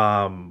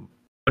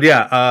 But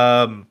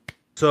yeah.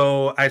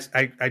 So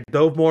I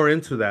dove more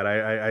into that.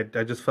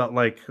 I just felt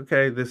like,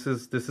 okay, this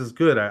is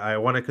good. I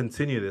want to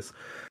continue this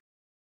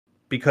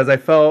because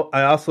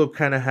I also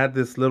kind of had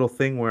this little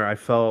thing where I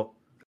felt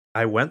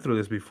I went through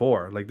this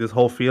before, like this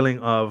whole feeling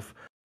of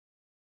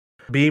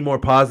being more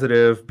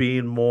positive,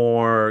 being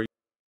more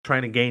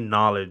trying to gain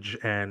knowledge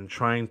and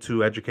trying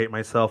to educate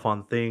myself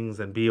on things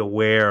and be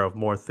aware of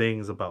more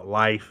things about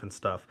life and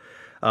stuff.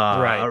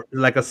 Right.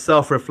 Like a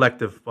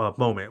self-reflective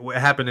moment. It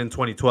happened in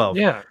 2012,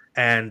 Yeah.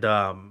 and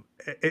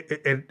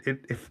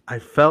if I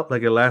felt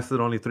like it lasted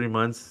only 3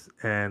 months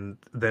and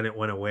then it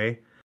went away.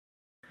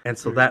 And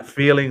so that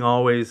feeling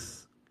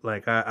always,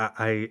 like,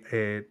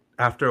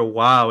 after a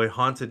while, it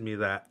haunted me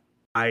that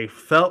I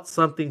felt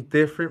something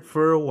different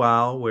for a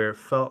while, where it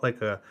felt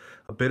like a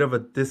bit of a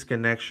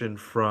disconnection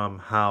from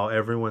how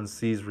everyone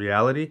sees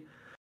reality.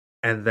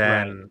 And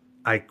Right. then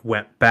I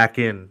went back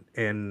in,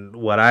 and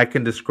what I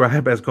can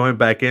describe as going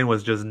back in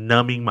was just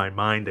numbing my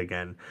mind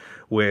again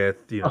with,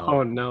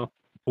 Oh no.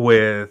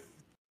 with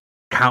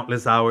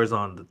countless hours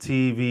on the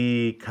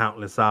TV,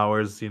 countless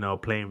hours,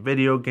 playing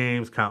video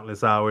games,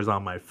 countless hours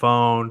on my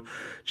phone,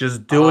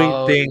 just doing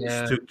Oh things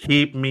yeah. to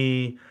keep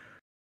me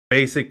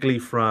basically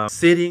from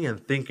sitting and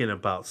thinking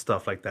about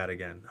stuff like that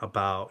again.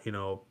 About,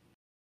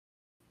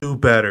 do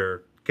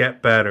better,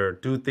 get better,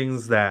 do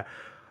things that,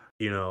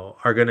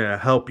 are going to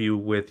help you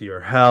with your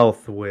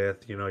health,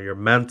 with, your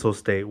mental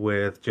state,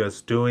 with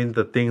just doing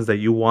the things that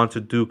you want to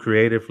do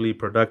creatively,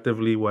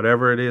 productively,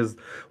 whatever it is,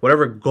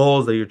 whatever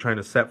goals that you're trying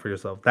to set for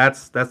yourself.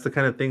 That's the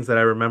kind of things that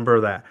I remember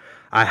that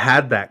I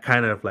had that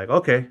kind of like,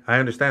 okay, I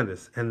understand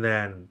this. And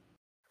then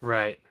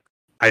Right.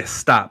 I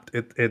stopped.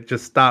 It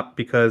just stopped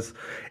because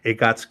it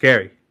got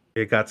scary.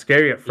 It got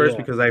scary at first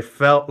Yeah. because I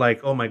felt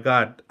like, oh my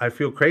God, I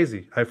feel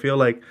crazy. I feel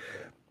like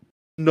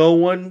no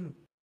one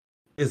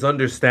is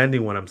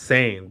understanding what I'm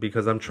saying,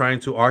 because I'm trying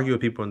to argue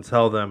with people and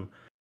tell them,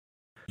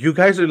 you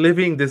guys are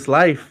living this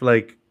life,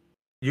 like,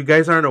 you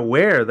guys aren't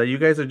aware that you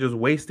guys are just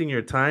wasting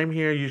your time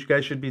here. You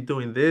guys should be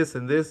doing this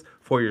and this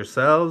for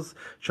yourselves.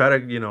 Try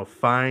to,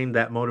 find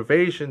that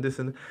motivation,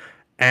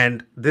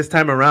 and this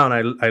time around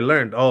I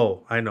learned,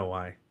 oh, I know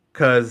why.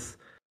 Cuz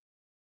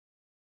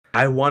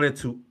I wanted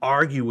to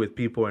argue with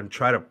people and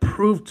try to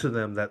prove to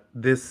them that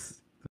this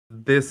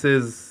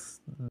is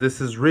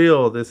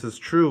real, this is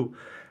true.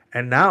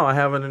 And now I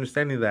have an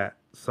understanding that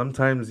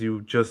sometimes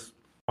you just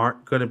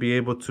aren't going to be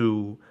able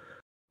to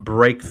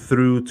break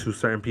through to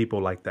certain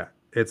people like that.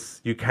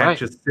 You can't Right.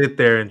 just sit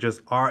there and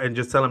just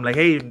tell them like,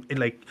 hey,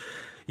 like,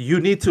 you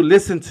need to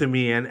listen to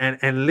me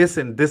and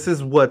listen. This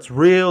is what's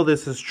real.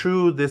 This is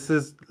true. This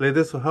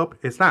will help.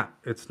 It's not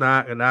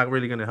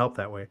really going to help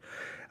that way.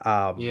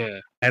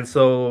 Yeah. And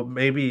so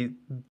maybe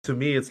to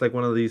me, it's like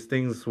one of these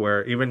things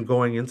where even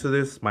going into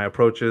this, my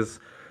approach is,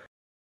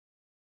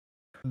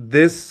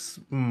 this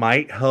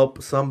might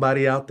help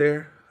somebody out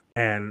there,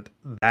 and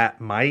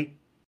that might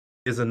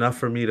is enough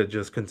for me to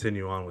just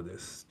continue on with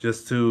this,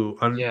 just to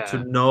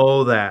Yeah.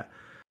 know that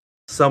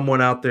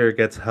someone out there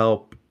gets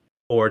help,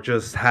 or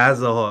just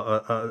has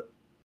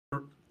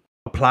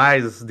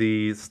applies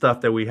the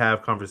stuff that we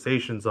have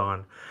conversations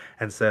on,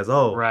 and says,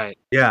 oh Right.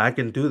 yeah, I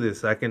can do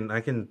this, I can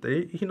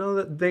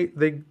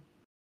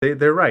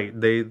they're right.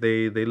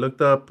 They looked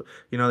up,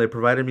 they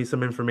provided me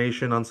some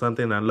information on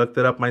something. I looked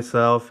it up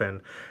myself, and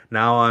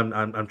now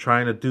I'm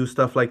trying to do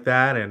stuff like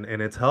that, and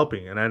it's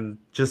helping. And then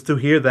just to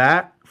hear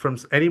that from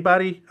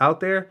anybody out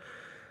there,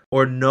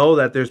 or know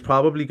that there's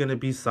probably going to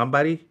be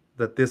somebody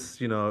that this,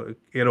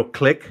 it'll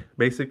click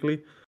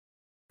basically.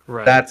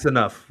 Right. That's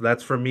enough.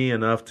 That's for me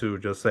enough to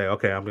just say,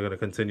 okay, I'm going to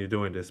continue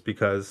doing this,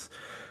 because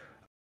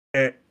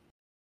it,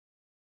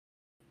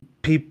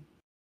 people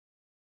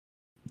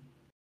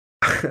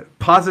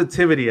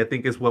positivity, I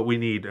think, is what we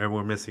need and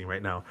we're missing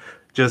right now.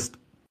 Just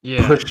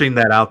Yeah. pushing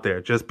that out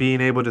there, just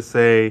being able to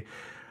say,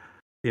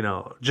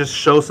 just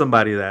show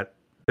somebody that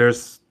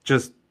there's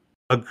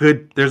a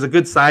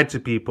good side to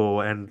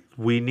people, and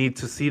we need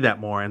to see that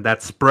more, and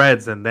that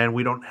spreads, and then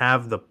we don't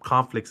have the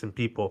conflicts in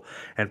people,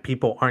 and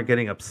people aren't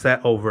getting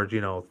upset over,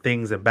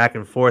 things, and back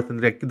and forth, and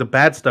the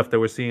bad stuff that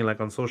we're seeing, like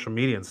on social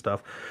media and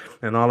stuff,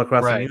 and all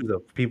across the Right. news,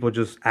 of people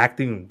just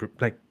acting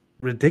like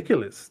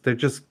ridiculous. They're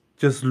just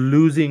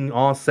losing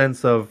all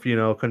sense of,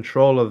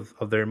 control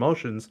of their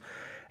emotions,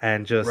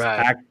 and just Right.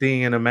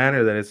 acting in a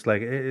manner that it's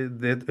like,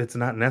 it's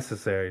not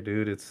necessary,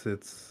 dude.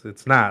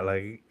 It's not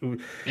like,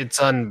 It's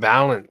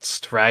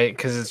unbalanced, right?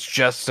 Because it's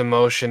just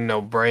emotion,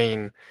 no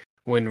brain,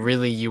 when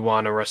really you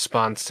want a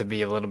response to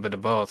be a little bit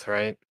of both,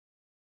 right?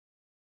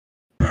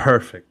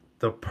 perfect,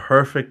 the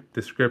perfect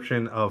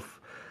description of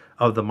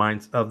the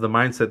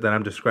mindset that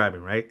I'm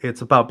describing, right?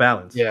 It's about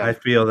balance. Yeah. I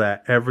feel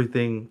that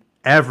everything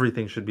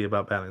should be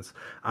about balance.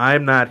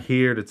 I'm not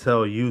here to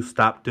tell you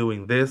stop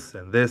doing this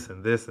and this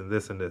and this and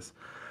this and this.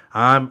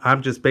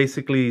 I'm just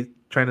basically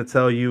trying to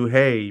tell you,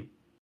 hey,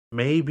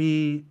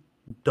 maybe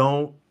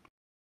don't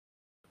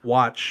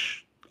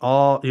watch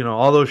all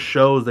those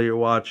shows that you're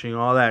watching,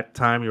 all that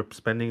time you're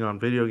spending on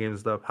video games and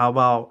stuff. How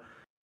about,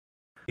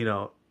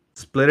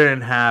 split it in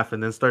half,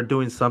 and then start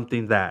doing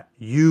something that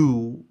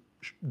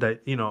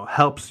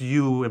helps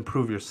you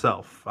improve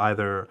yourself,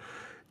 either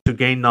to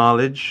gain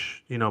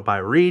knowledge, by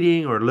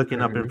reading or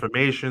looking up Mhm.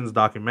 informations,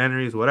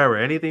 documentaries, whatever,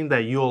 anything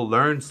that you'll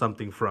learn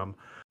something from.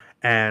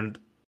 And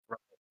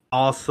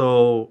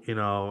also,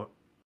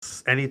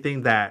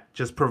 anything that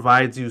just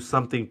provides you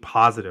something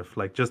positive,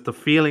 like just the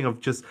feeling of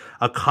just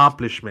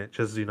accomplishment,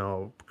 just,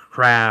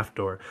 craft,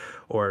 or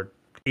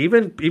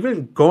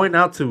even going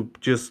out to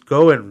just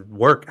go and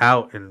work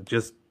out and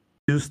just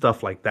do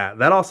stuff like that.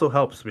 That also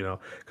helps,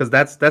 because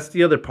that's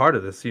the other part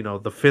of this,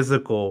 the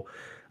physical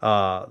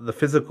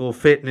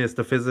fitness,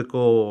 the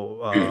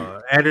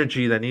physical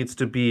energy that needs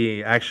to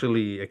be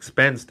actually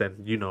expensed,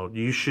 and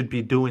you should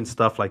be doing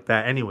stuff like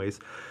that anyways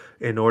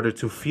in order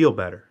to feel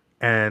better.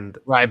 And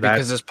Right,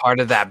 because it's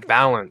part of that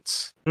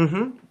balance.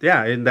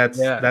 yeah, and that's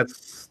Yeah.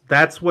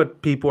 that's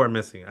what people are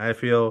missing, I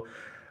feel,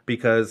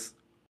 because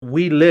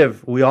we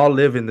all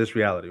live in this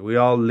reality. We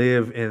all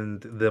live in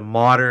the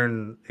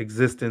modern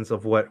existence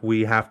of what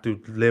we have to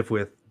live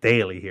with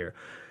daily here.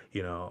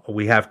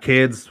 We have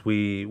kids.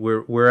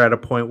 We're at a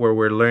point where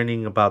we're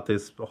learning about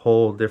this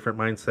whole different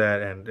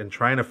mindset and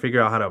trying to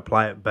figure out how to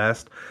apply it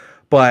best.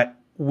 But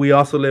we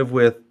also live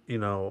with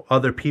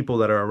other people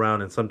that are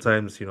around, and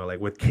sometimes like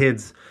with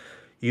kids,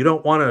 you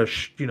don't want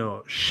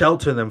to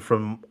shelter them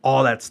from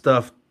all that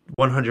stuff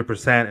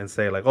 100% and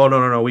say like, oh,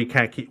 no, we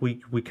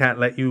can't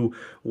let you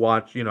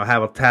watch,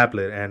 have a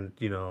tablet and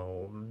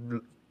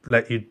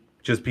let you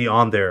just be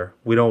on there.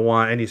 We don't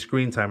want any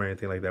screen time or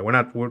anything like that. We're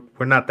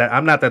not that.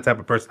 I'm not that type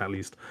of person, at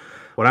least.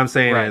 What I'm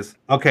saying is,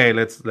 okay,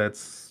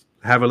 let's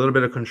have a little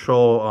bit of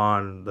control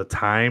on the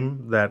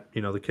time that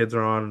the kids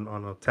are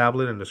on a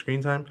tablet and the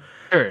screen time.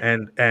 Sure.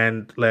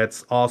 And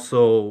let's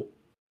also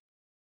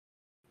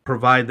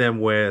provide them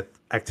with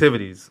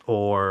activities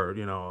or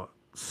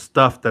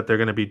stuff that they're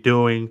going to be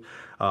doing.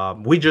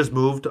 We just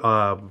moved.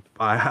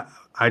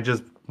 I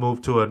just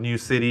moved to a new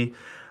city,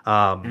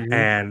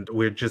 and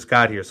we just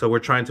got here, so we're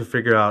trying to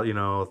figure out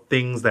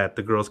things that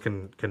the girls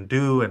can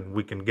do, and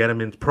we can get them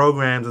into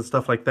programs and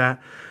stuff like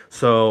that.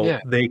 So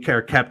they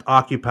are kept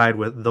occupied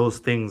with those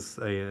things,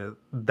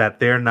 that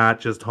they're not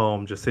just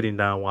home, just sitting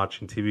down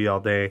watching TV all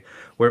day.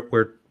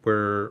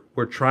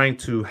 We're trying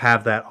to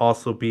have that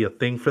also be a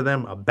thing for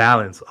them, a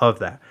balance of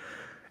that.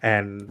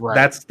 And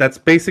that's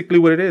basically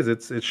what it is.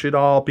 It should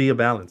all be a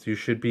balance. You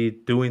should be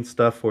doing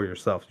stuff for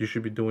yourself. You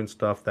should be doing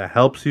stuff that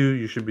helps you.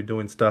 You should be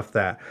doing stuff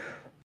that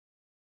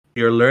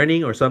you're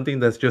learning or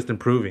something that's just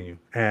improving you.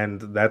 And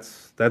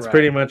that's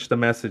pretty much the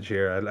message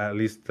here. At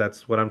least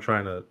that's what I'm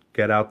trying to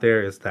get out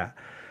there, is that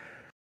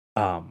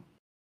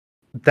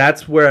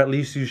that's where at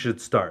least you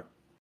should start.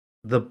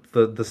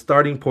 The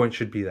starting point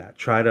should be that.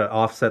 Try to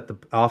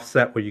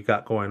offset what you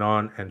got going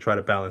on and try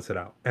to balance it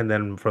out. And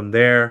then from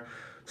there,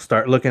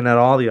 start looking at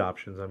all the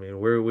options. I mean,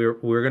 we're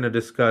going to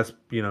discuss,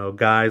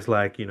 guys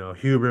like,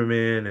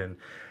 Huberman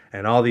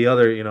and all the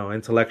other,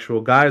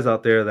 intellectual guys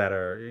out there that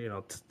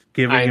are,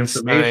 giving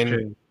Einstein.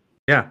 information.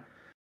 Yeah.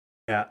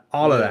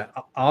 All of that.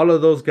 All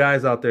of those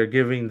guys out there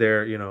giving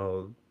their,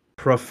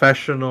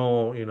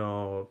 professional,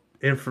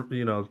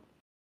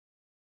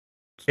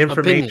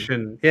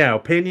 information,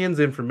 opinions,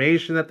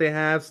 information that they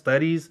have,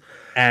 studies,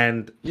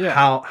 and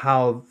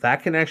how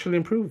that can actually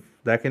improve.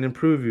 That can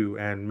improve you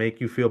and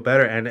make you feel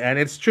better. And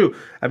it's true.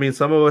 I mean,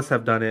 some of us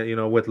have done it,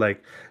 with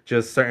like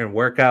just certain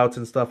workouts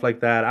and stuff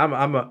like that.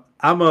 I'm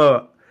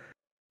gonna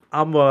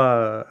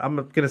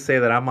say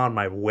that I'm on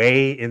my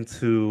way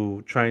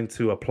into trying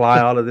to apply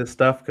all of this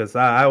stuff, because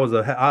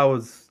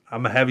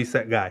I'm a heavy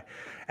set guy,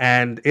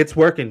 and it's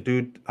working,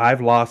 dude.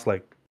 I've lost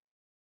like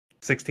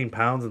 16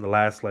 pounds in the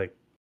last like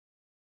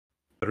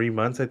 3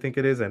 months, I think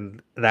it is, and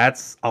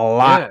that's a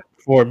lot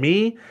for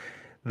me.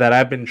 That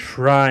I've been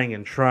trying,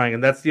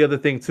 and that's the other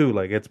thing too.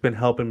 Like, it's been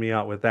helping me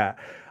out with that.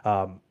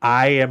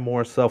 I am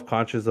more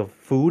self-conscious of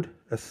food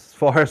as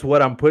far as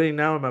what I'm putting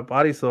now in my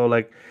body. So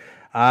like,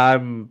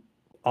 I'm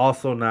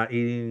also not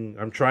eating.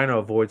 I'm trying to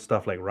avoid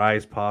stuff like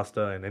rice,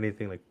 pasta, and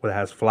anything like that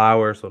has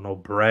flour. So no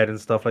bread and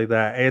stuff like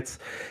that. It's.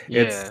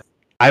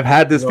 I've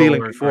had this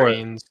feeling before.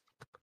 Grains.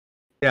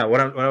 Yeah,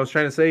 what I was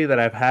trying to say, that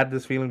I've had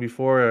this feeling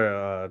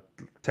before.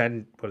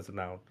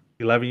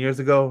 11 years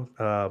ago.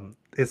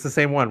 It's the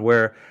same one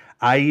where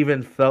I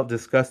even felt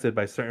disgusted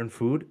by certain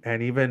food,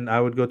 and even I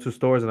would go to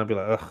stores and I'd be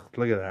like, ugh,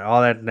 look at that, all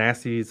that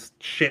nasty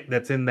shit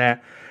that's in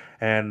that,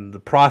 and the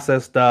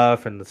processed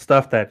stuff, and the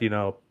stuff that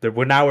that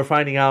we're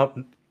finding out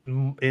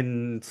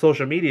in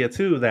social media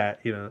too, that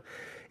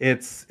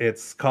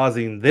it's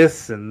causing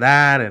this and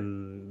that,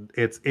 and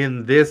it's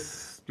in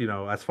this,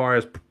 as far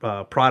as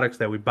products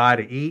that we buy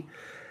to eat,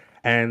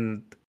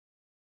 and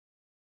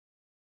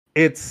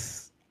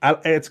it's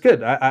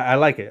good. I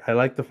like it. I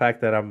like the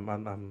fact that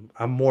I'm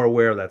more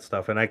aware of that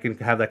stuff, and I can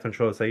have that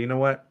control and say, you know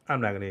what, I'm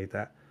not gonna eat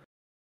that.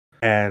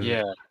 And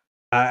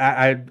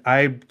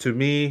I to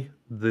me,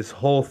 this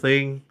whole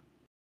thing,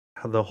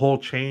 the whole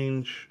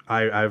change,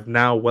 I've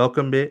now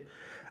welcomed it.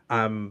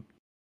 I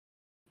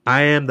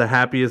am the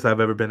happiest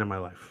I've ever been in my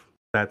life.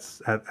 That's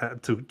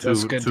to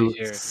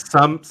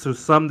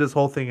sum this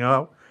whole thing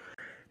out.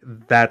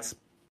 That's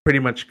pretty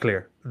much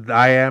clear.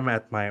 I am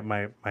at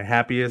my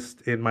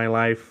happiest in my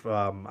life.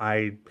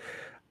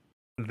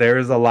 There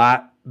is a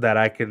lot that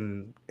I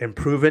can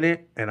improve in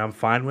it, and I'm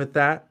fine with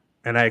that,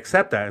 and I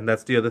accept that. And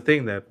that's the other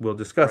thing that we'll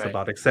discuss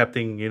about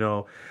accepting,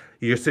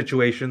 your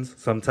situations.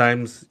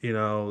 Sometimes,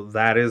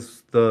 that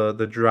is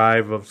the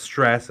drive of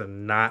stress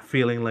and not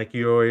feeling like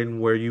you're in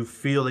where you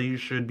feel that you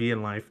should be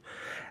in life.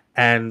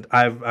 And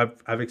I've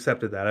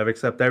accepted that. I've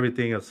accepted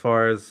everything as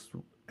far as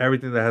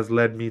everything that has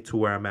led me to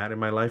where I'm at in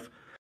my life,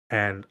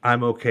 and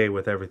I'm okay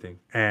with everything,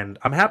 and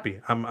I'm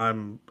happy.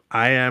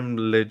 I am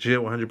legit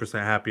 100%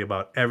 happy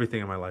about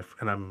everything in my life,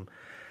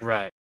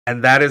 Right.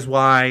 and that is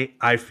why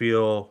I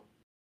feel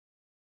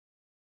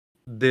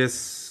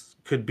this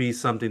could be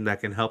something that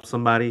can help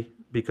somebody,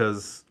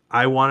 because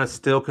I want to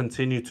still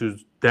continue to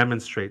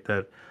demonstrate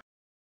that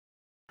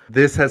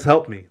this has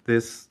helped me.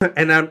 This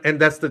and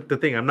that's the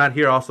thing. I'm not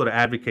here also to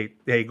advocate,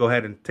 hey, go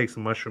ahead and take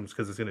some mushrooms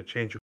because it's going to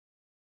change you.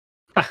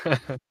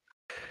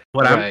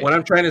 Right. What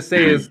I'm trying to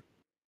say is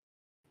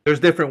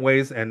there's different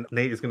ways, and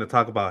Nate is going to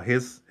talk about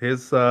his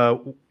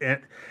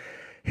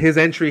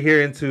entry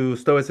here into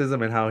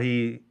Stoicism and how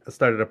he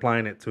started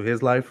applying it to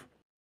his life.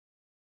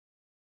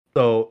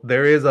 So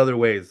there is other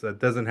ways. It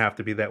doesn't have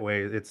to be that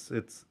way. It's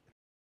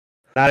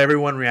not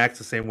everyone reacts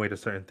the same way to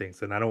certain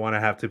things, and I don't want to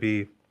have to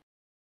be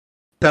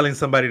telling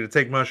somebody to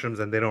take mushrooms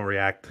and they don't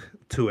react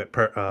to it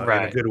in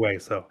a good way.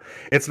 So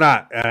it's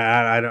not.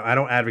 I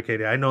don't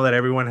advocate it. I know that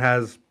everyone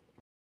has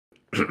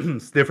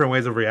different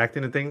ways of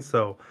reacting to things.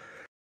 So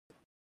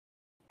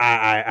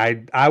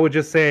I would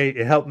just say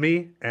it helped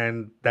me,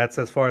 and that's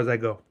as far as I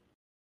go.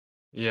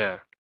 Yeah.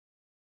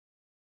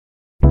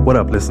 What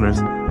up, listeners?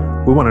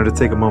 We wanted to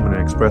take a moment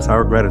and express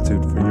our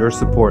gratitude for your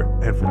support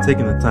and for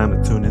taking the time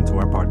to tune into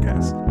our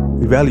podcast.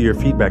 We value your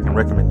feedback and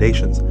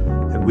recommendations,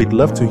 and we'd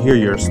love to hear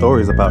your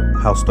stories about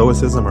how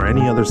Stoicism or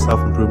any other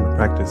self-improvement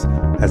practice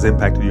has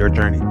impacted your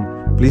journey.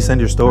 Please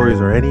send your stories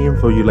or any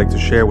info you'd like to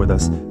share with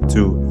us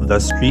to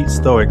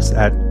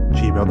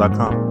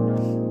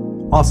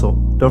thestreetstoics@gmail.com. Also,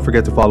 don't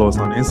forget to follow us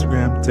on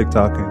Instagram,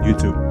 TikTok, and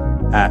YouTube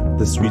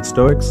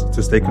 @thestreetstoics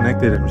to stay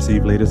connected and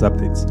receive latest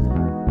updates.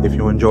 If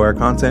you enjoy our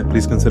content,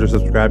 please consider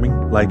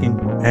subscribing, liking,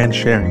 and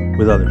sharing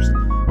with others.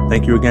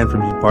 Thank you again for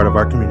being part of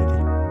our community.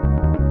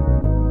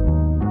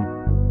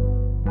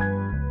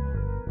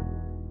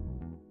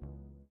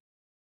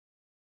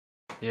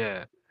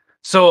 Yeah.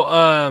 So,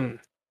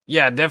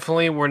 yeah,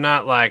 definitely we're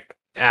not like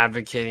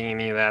advocating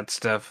any of that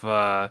stuff.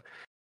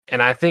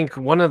 And I think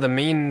one of the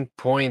main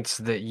points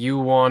that you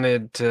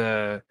wanted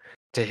to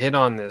hit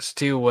on this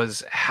too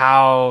was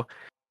how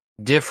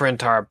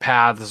different our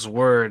paths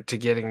were to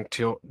getting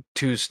to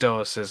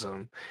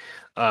Stoicism.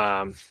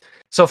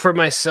 So for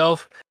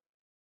myself,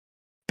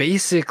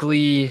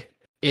 basically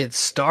it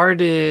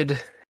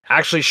started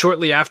actually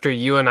shortly after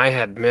you and I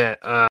had met.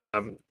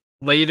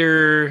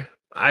 Later,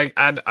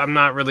 I'm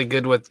not really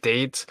good with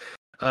dates.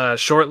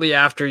 Shortly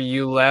after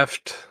you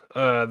left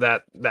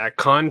that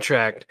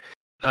contract,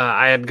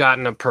 I had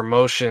gotten a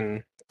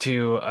promotion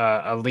to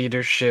a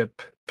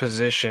leadership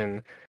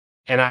position,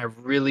 and I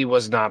really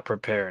was not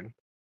prepared.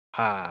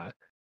 I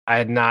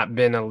had not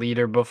been a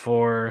leader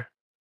before.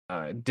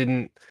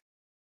 Didn't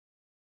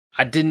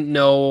I didn't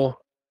know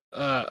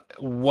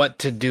what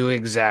to do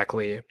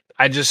exactly.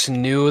 I just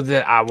knew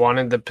that I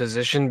wanted the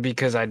position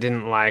because I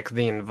didn't like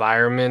the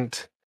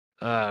environment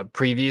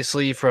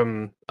previously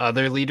from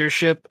other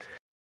leadership.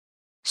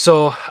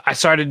 So I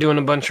started doing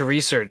a bunch of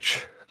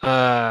research.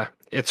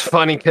 It's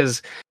funny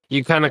because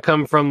you kind of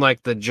come from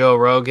like the Joe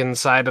Rogan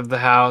side of the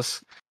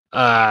house.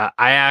 I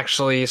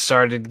actually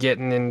started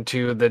getting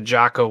into the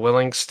Jocko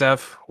Willink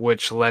stuff,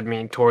 which led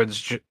me towards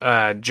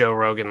Joe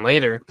Rogan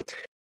later.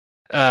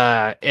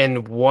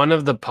 And one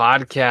of the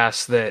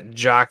podcasts that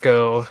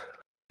Jocko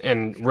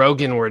and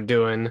Rogan were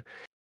doing,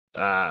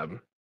 I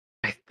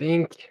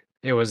think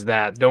it was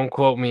that. Don't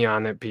quote me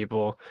on it,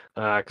 people,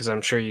 because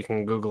I'm sure you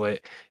can Google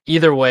it.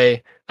 Either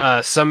way,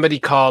 somebody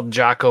called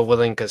Jocko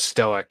Willink a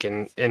Stoic,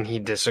 and he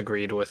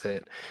disagreed with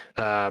it.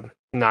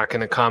 Not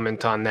going to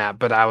comment on that,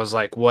 but I was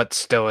like, "What's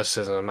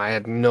Stoicism?" I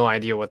had no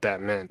idea what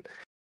that meant.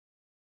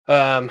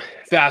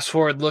 Fast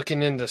forward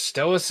looking into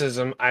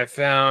Stoicism, I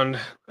found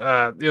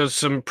it was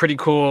some pretty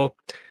cool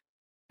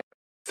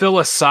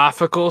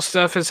philosophical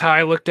stuff is how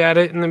I looked at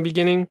it in the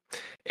beginning.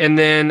 And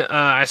then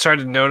I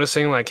started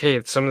noticing like,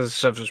 hey, some of this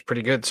stuff was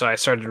pretty good. So I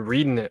started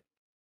reading it.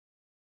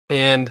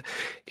 And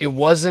it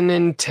wasn't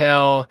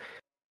until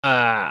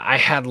I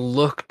had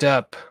looked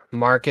up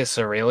Marcus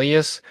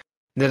Aurelius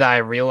that I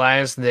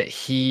realized that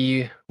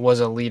he was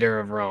a leader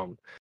of Rome.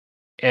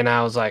 And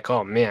I was like,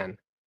 oh man,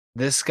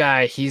 this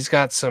guy, he's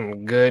got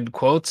some good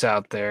quotes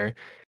out there.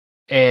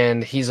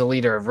 And he's a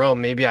leader of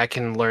Rome. Maybe I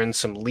can learn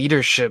some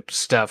leadership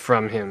stuff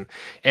from him.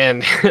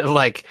 And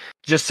like,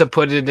 just to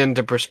put it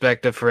into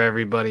perspective for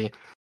everybody,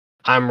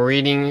 I'm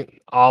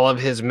reading all of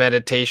his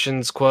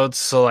meditations quotes.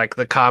 So like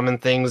the common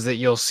things that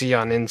you'll see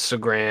on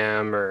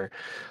Instagram or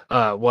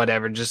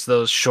whatever, just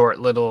those short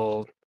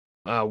little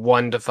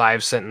 1 to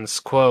 5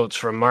 sentence quotes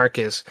from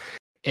Marcus.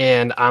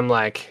 And I'm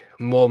like,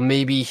 well,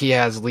 maybe he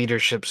has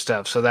leadership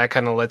stuff. So that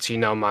kind of lets you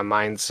know my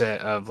mindset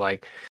of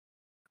like,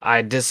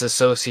 I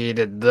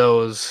disassociated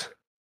those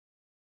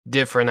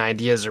different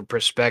ideas or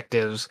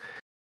perspectives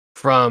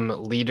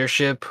from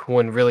leadership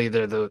when really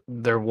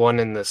they're one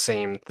and the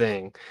same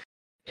thing.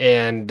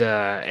 And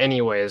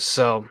anyways,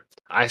 so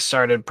I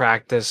started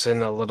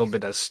practicing a little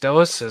bit of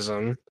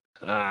stoicism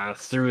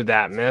through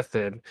that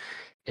method,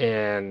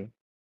 and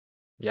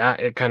yeah,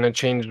 it kind of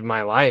changed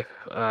my life.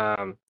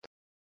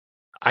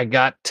 I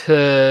got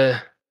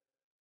to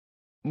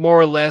more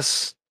or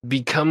less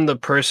become the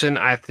person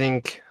I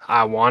think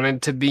I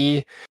wanted to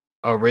be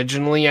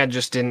originally. I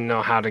just didn't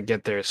know how to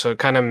get there. So it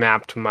kind of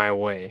mapped my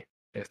way,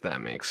 if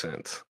that makes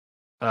sense.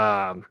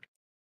 Um,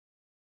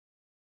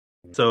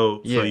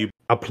 So yeah, you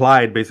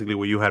applied basically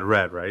what you had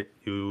read, right?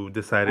 You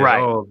decided,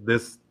 right. oh,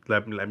 this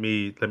let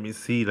me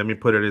see, let me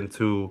put it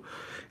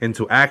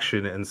into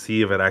action and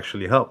see if it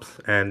actually helps.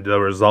 And the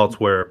results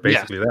were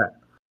Yes. basically that.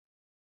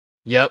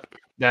 Yep.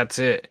 That's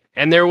it.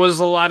 And there was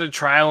a lot of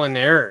trial and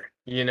error,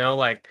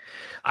 like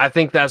I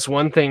think that's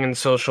one thing in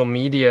social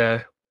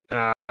media,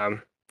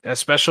 um,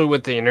 especially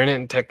with the internet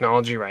and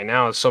technology right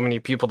now, is so many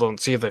people don't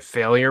see the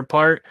failure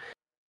part.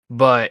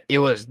 But it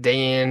was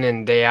day in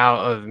and day out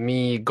of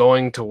me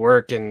going to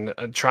work and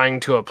trying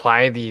to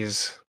apply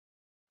these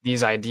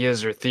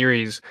ideas or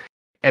theories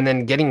and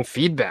then getting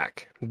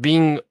feedback,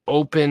 being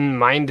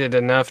open-minded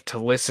enough to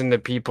listen to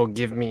people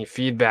give me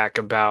feedback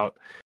about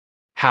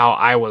how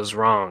I was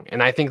wrong.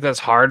 And I think that's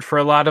hard for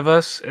a lot of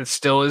us. It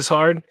still is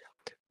hard,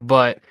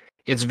 but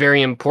it's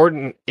very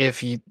important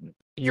if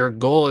your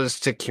goal is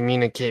to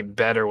communicate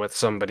better with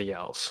somebody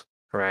else,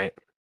 right?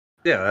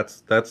 Yeah,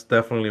 that's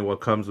definitely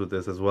what comes with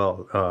this as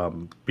well.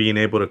 Being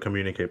able to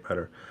communicate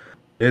better.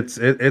 It's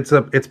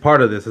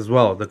part of this as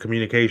well. The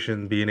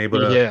communication, being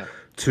able Yeah.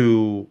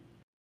 to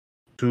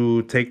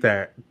to take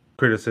that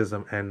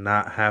criticism and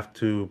not have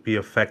to be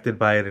affected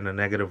by it in a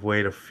negative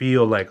way, to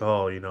feel like,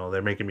 oh,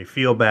 they're making me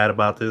feel bad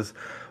about this.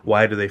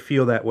 Why do they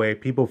feel that way?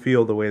 People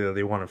feel the way that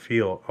they want to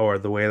feel, or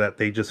the way that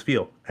they just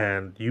feel,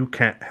 and you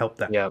can't help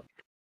that. Yep.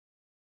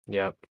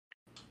 Yep.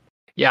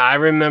 Yeah, I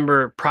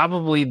remember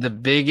probably the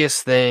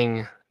biggest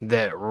thing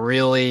that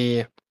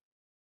really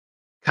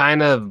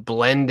kind of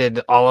blended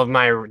all of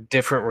my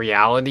different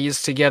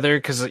realities together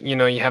because you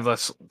have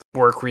this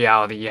work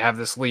reality, you have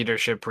this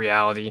leadership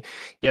reality,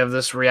 you have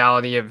this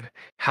reality of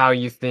how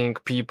you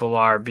think people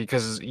are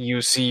because you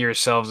see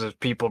yourselves as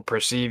people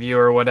perceive you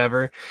or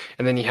whatever,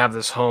 and then you have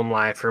this home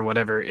life or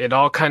whatever. It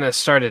all kind of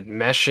started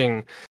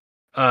meshing.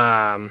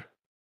 um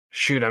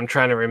Shoot, I'm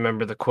trying to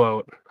remember the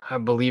quote. I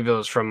believe it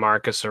was from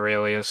Marcus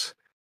Aurelius.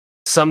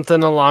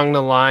 Something along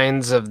the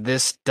lines of,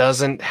 this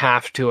doesn't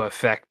have to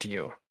affect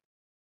you.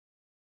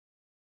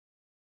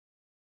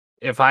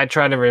 If I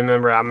try to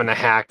remember, I'm going to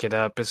hack it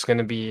up. It's going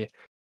to be,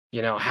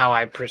 how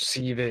I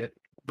perceive it.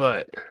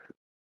 But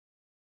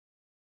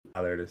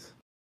Ah, there it is. Is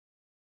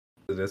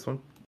it this one?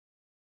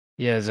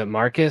 yeah, is it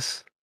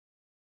Marcus?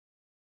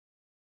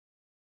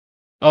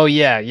 Oh,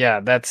 yeah,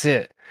 that's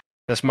it.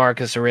 That's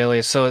Marcus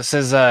Aurelius. So it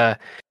says,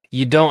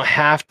 you don't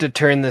have to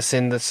turn this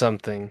into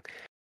something.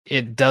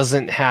 It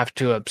doesn't have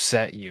to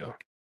upset you.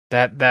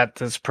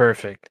 That's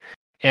perfect.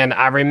 And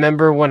I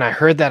remember when I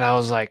heard that, I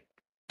was like,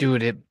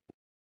 dude,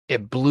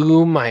 it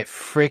blew my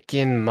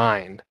freaking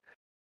mind.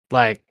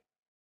 Like,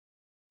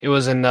 it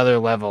was another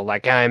level.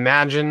 Like, I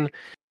imagine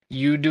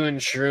you doing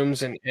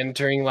shrooms and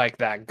entering like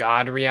that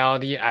God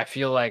reality. I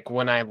feel like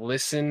when I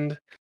listened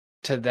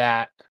to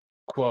that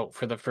quote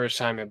for the first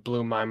time, it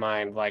blew my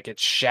mind. Like, it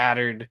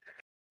shattered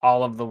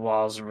all of the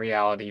walls of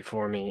reality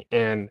for me.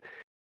 And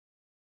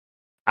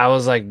I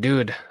was like,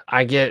 dude,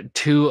 I get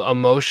too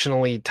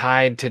emotionally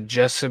tied to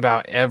just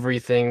about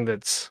everything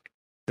that's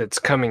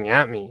coming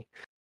at me.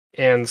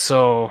 And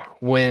so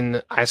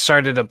when I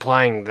started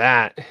applying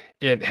that,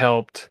 it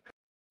helped,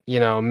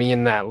 me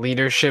in that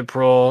leadership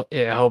role.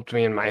 It helped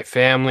me in my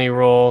family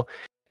role.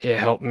 It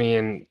helped me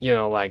in,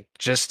 like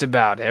just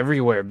about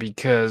everywhere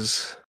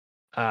because,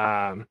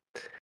 um,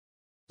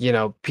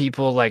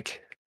 people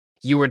like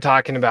you were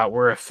talking about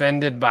were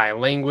offended by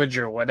language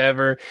or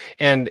whatever.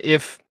 And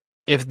if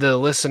the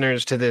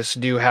listeners to this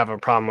do have a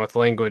problem with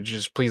language,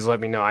 just please let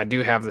me know. I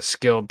do have the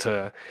skill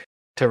to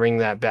ring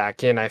that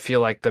back in. I feel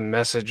like the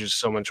message is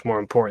so much more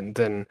important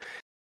than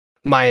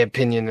my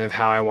opinion of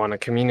how I want to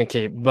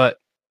communicate. But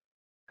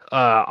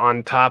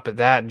on top of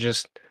that,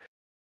 just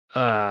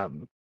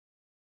um,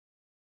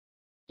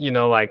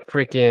 like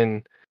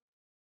freaking,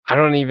 I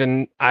don't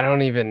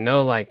even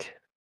know. Like,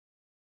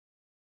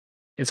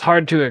 it's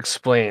hard to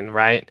explain,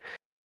 right?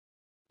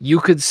 You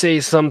could say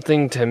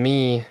something to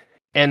me,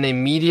 and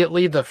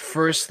immediately the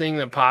first thing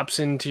that pops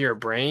into your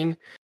brain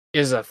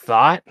is a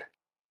thought,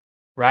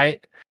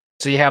 right?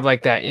 So you have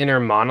like that inner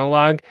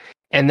monologue,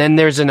 and then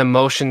there's an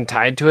emotion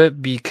tied to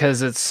it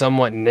because it's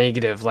somewhat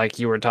negative, like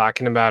you were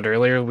talking about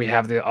earlier. We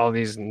have all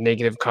these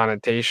negative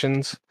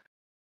connotations.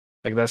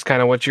 Like, that's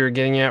kind of what you were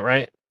getting at,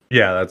 right?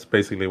 Yeah, that's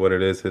basically what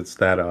it is. It's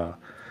that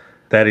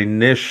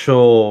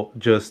initial,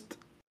 just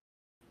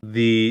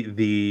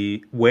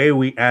the way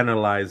we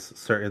analyze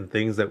certain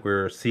things that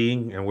we're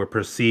seeing and we're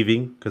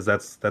perceiving, because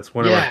that's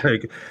one of our Yeah,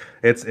 like,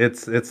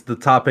 it's the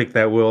topic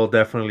that we'll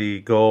definitely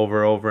go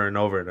over and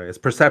over. It's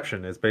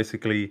perception. It's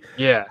basically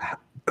yeah,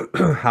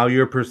 how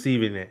you're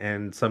perceiving it,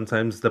 and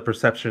sometimes the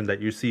perception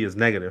that you see is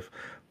negative,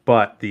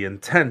 but the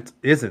intent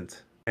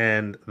isn't.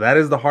 And that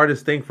is the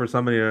hardest thing for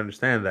somebody to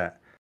understand,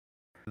 that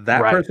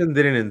right, person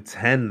didn't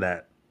intend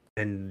that,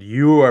 and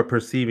you are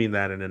perceiving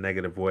that in a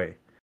negative way.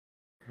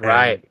 And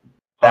right.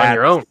 On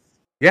your that's own.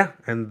 yeah,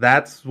 and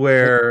that's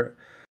where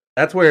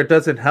that's where it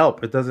doesn't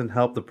help. It doesn't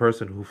help the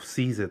person who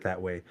sees it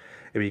that way,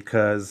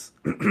 because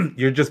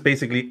you're just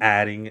basically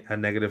adding a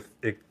negative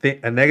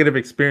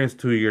experience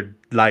to your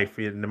life.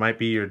 And it might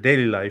be your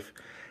daily life,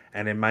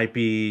 and it might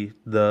be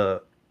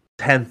the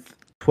 10th,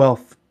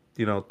 12th,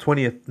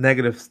 20th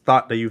negative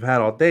thought that you've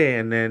had all day,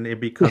 and then it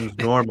becomes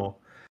normal,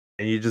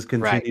 and you just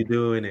continue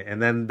doing it,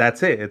 and then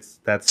that's it.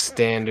 That's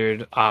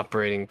standard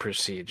operating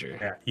procedure.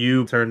 Yeah,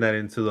 you turn that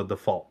into the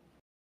default.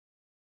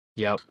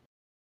 Yep.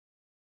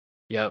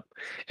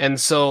 And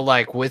so,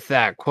 like, with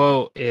that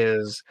quote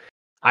is,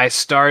 I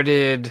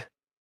started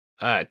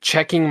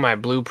checking my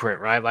blueprint,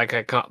 right? Like,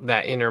 I call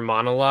that inner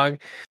monologue.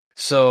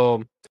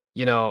 So,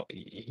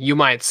 you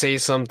might say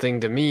something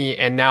to me,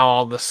 and now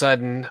all of a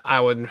sudden I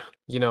would,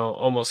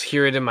 almost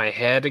hear it in my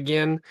head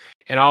again.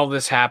 And all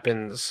this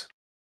happens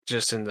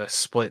just in the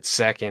split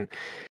second.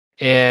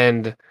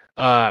 And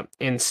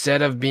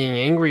instead of being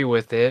angry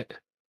with it,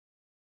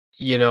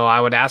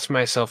 I would ask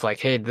myself, like,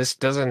 hey, this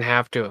doesn't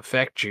have to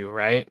affect you,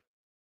 right?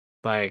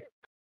 Like,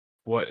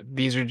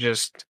 these are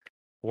just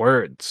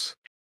words.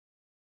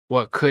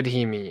 What could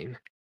he mean?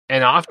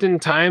 And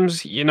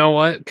oftentimes, you know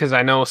what? Because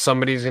I know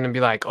somebody's going to be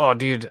like, oh,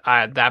 dude,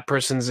 that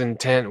person's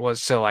intent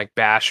was to, like,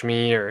 bash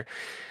me or,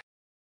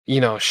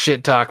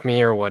 shit talk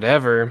me or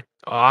whatever.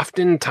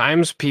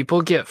 Oftentimes,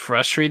 people get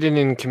frustrated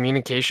in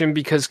communication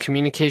because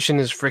communication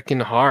is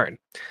freaking hard.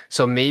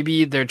 So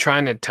maybe they're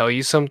trying to tell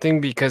you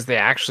something because they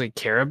actually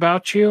care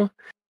about you,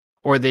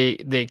 or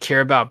they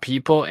care about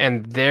people,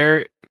 and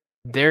their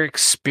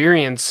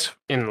experience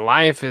in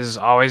life is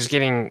always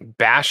getting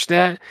bashed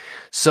at.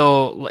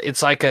 So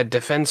it's like a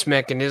defense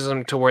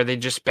mechanism to where they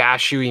just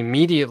bash you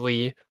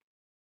immediately,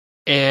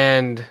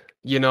 and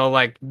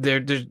like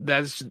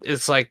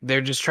it's like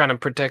they're just trying to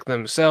protect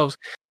themselves.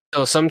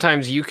 So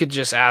sometimes you could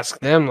just ask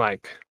them,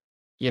 like,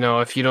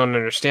 if you don't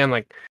understand,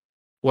 like,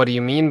 what do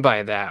you mean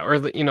by that? Or,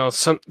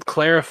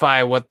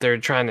 clarify what they're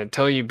trying to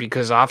tell you,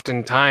 because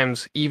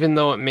oftentimes, even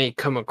though it may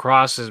come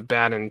across as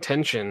bad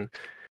intention,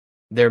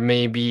 there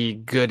may be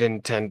good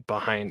intent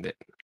behind it.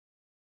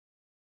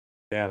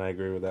 Yeah, and I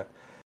agree with that.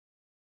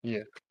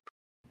 Yeah.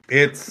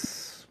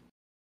 It's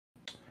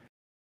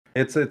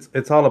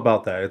all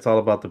about that. It's all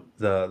about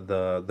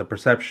the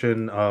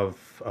perception of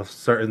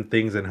certain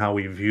things and how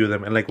we view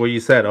them. And like what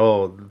you said,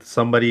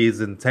 somebody's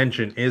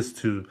intention is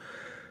to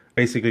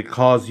basically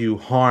cause you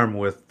harm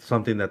with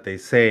something that they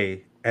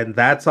say. And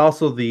that's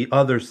also the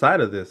other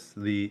side of this.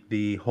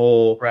 The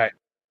whole right,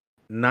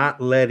 not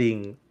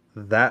letting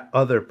that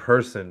other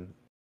person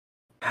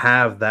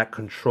have that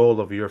control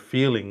of your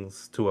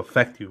feelings to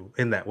affect you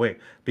in that way,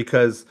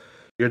 because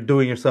you're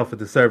doing yourself a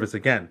disservice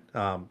again.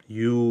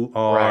 You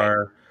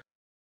are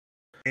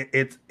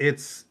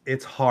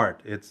it's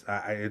hard.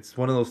 It's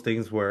one of those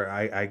things where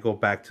I go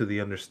back to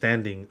the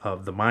understanding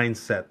of the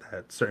mindset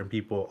that certain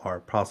people are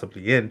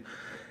possibly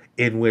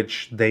in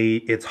which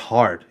it's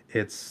hard.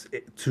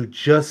 To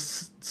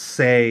just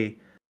say,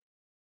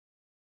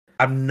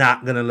 I'm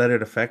not gonna let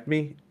it affect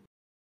me.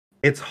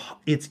 It's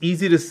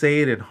easy to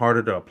say it and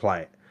harder to apply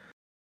it.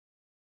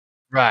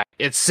 Right.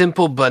 It's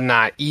simple but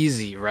not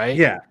easy, right?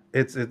 Yeah.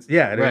 It is.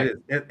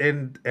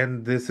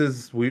 And this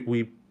is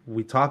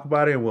we talk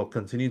about it and we'll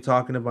continue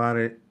talking about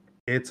it.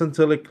 It's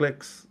until it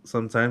clicks.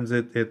 Sometimes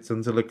it's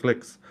until it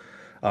clicks.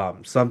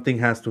 Something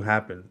has to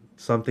happen.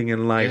 Something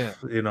in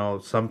life,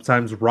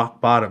 sometimes rock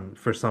bottom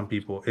for some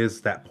people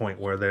is that point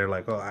where they're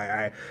like, oh,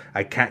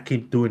 I can't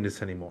keep doing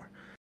this anymore.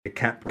 It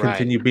can't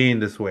continue being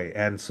this way.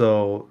 And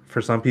so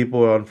for some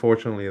people,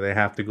 unfortunately, they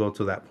have to go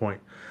to that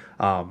point.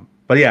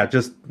 But yeah,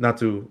 just not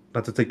to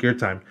take your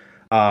time.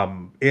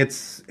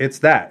 It's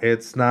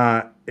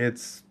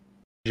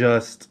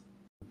just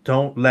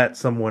don't let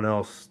someone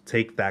else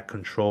take that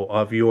control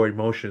of your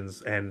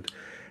emotions and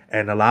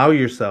allow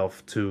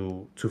yourself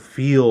to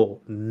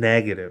feel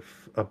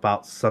negative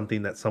about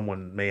something that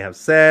someone may have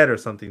said or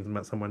something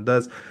that someone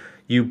does.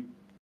 You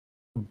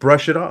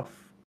brush it off.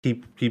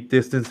 Keep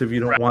distance if you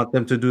don't want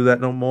them to do that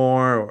no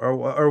more,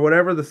 or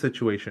whatever the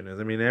situation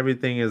is. I mean,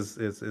 everything is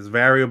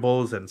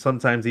variables, and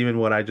sometimes even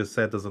what I just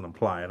said doesn't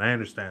apply, and I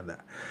understand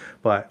that.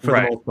 But for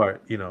the most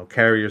part,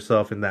 carry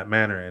yourself in that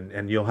manner,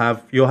 and you'll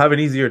have an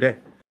easier day.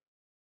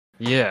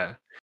 Yeah.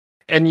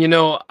 And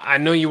I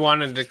know you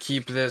wanted to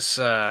keep this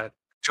to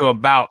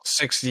about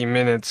 60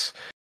 minutes.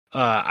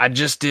 I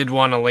just did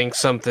want to link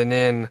something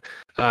in,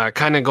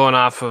 kind of going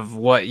off of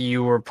what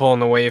you were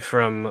pulling away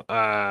from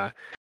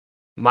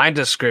my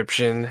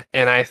description.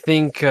 And I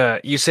think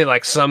you say,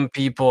 like, some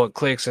people it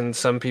clicks and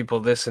some people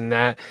this and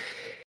that.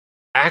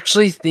 I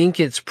actually think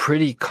it's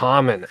pretty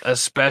common,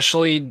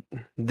 especially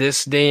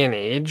this day and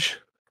age,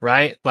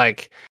 right?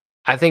 Like,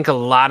 I think a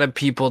lot of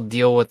people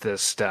deal with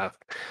this stuff.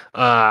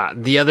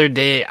 The other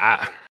day,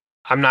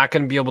 I'm not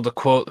going to be able to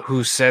quote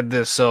who said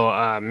this,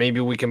 so maybe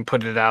we can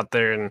put it out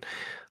there and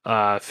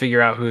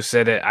figure out who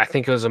said it. I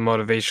think it was a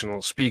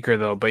motivational speaker,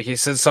 though, but he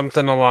said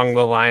something along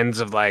the lines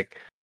of, like,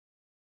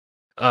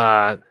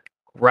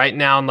 right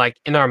now, like,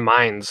 in our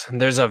minds,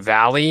 there's a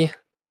valley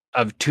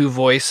of two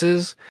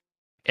voices,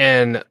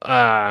 and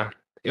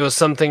it was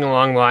something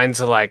along the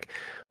lines of, like,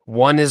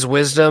 One is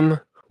wisdom,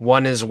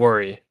 one is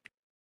worry.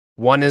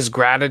 One is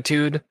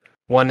gratitude,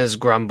 one is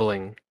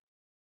grumbling.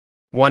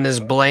 One is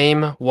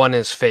blame, one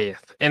is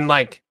faith. And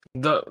like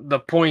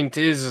the point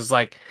is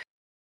like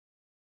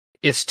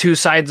it's two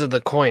sides of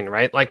the coin,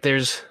 right? Like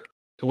there's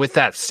with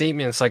that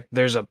statement, it's like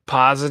there's a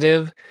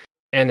positive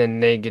and a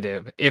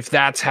negative, if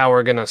that's how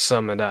we're gonna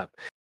sum it up.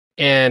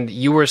 And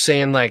you were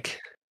saying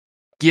like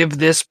give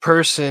this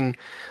person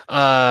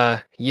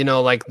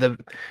like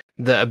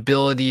the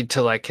ability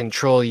to like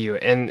control you.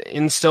 And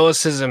in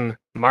Stoicism,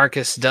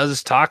 Marcus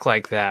does talk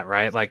like that,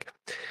 right? Like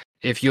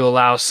if you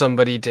allow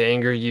somebody to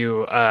anger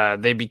you,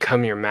 they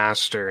become your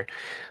master.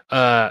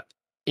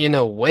 In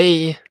a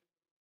way,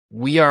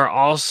 we are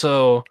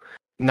also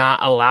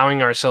not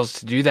allowing ourselves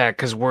to do that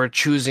because we're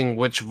choosing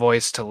which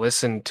voice to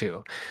listen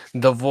to,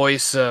 the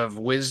voice of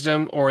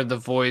wisdom or the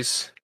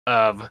voice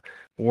of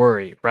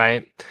worry,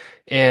 right?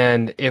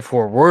 And if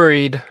we're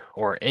worried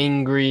or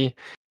angry,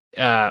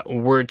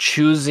 we're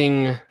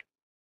choosing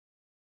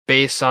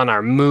based on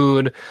our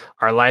mood,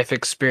 our life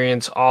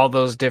experience, all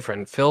those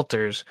different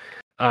filters,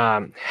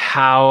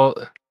 how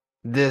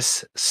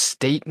this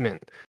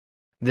statement,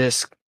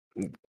 this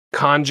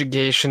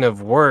conjugation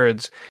of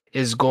words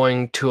is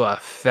going to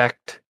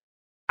affect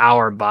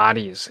our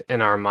bodies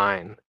and our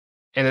mind.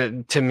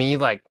 And to me,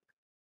 like,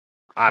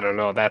 I don't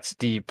know, that's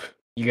deep.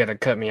 You got to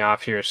cut me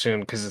off here soon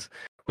because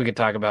we could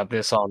talk about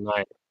this all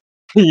night.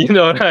 You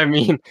know what I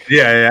mean?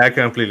 Yeah, I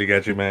completely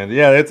get you, man.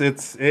 Yeah,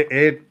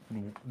 it.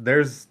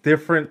 There's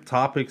different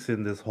topics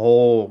in this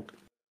whole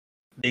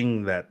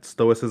thing that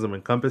Stoicism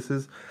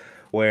encompasses,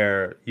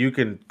 where you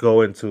can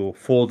go into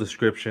full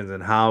descriptions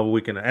and how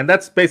we can, and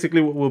that's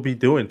basically what we'll be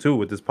doing too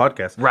with this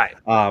podcast. Right.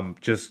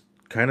 Just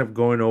kind of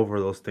going over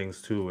those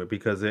things too,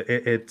 because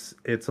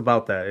it's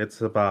about that.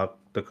 It's about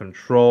the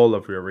control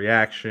of your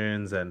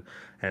reactions and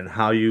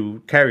how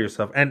you carry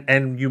yourself.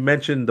 And you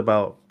mentioned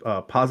about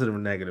positive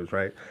and negatives,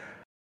 right?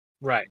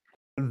 Right.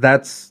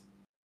 That's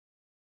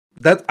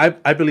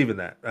I believe in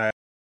that. I've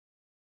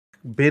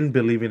been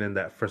believing in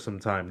that for some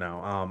time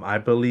now. I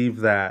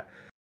believe that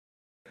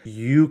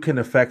you can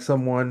affect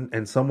someone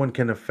and someone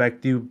can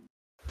affect you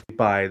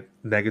by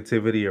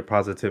negativity or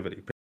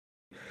positivity.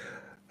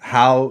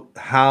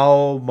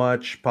 How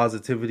much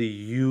positivity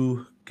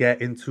you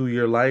get into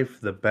your life,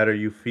 the better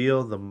you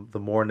feel. The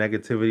more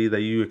negativity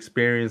that you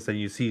experience and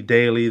you see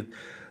daily,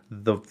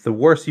 the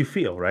worse you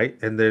feel, right?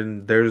 And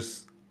then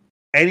there's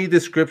any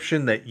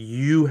description that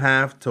you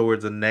have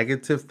towards a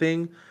negative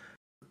thing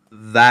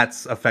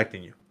that's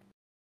affecting you.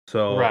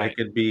 So Right.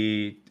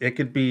 it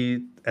could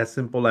be as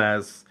simple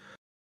as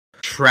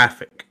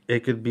traffic.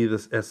 It could be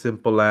as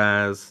simple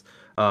as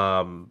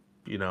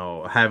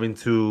having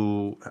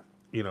to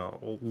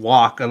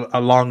walk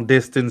a long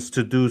distance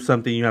to do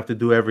something you have to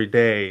do every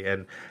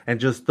day, and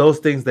just those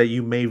things that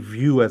you may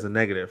view as a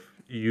negative,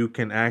 you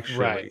can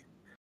actually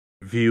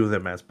view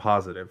them as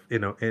positive,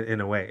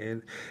 in a way.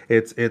 And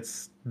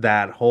it's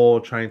that whole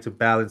trying to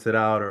balance it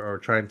out, or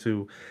trying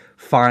to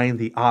find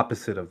the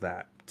opposite of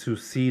that, to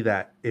see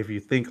that if you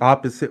think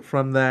opposite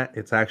from that,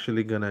 it's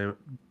actually gonna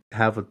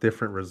have a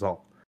different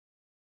result.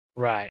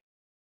 Right.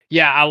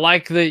 Yeah, I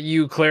like that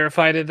you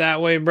clarified it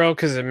that way, bro,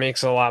 because it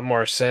makes a lot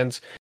more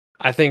sense.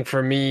 I think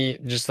for me,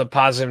 just the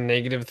positive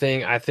negative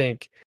thing, I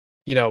think,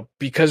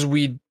 because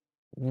our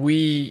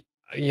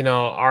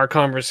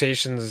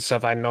conversations and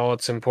stuff, I know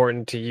it's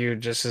important to you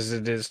just as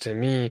it is to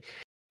me.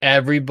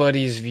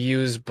 Everybody's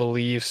views,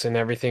 beliefs, and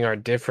everything are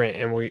different,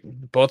 and we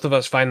both of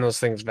us find those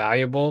things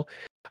valuable.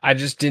 I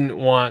just didn't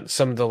want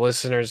some of the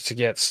listeners to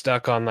get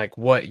stuck on like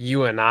what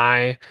you and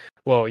I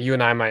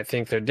might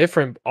think they're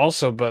different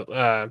also, but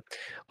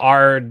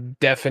our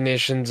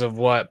definitions of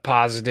what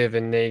positive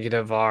and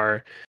negative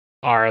are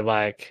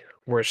like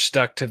we're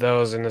stuck to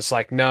those, and it's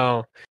like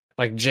no,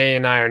 like Jay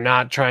and I are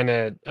not trying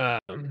to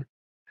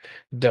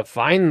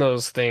define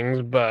those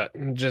things, but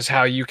just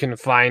how you can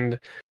find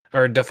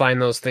or define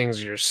those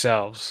things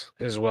yourselves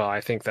as well.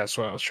 I think that's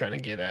what I was trying to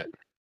get at.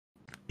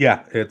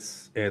 Yeah,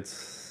 it's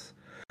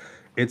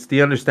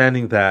the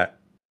understanding that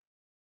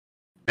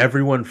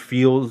everyone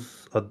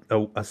feels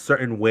a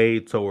certain way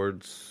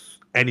towards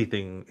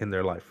anything in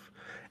their life,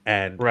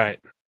 and Right.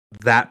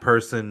 that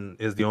person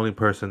is the only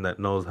person that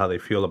knows how they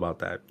feel about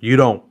that. You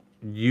don't.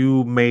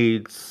 You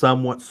may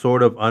somewhat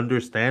sort of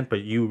understand,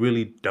 but you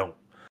really don't.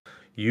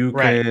 You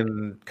Right.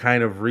 can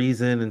kind of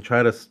reason and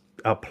try to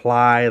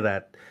apply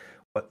that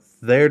what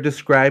they're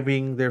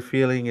describing, their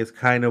feeling is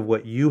kind of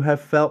what you have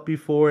felt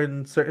before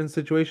in certain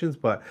situations,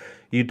 but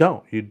you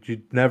don't.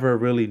 You never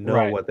really know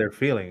Right. what they're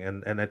feeling,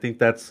 and I think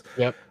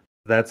Yep.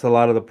 that's a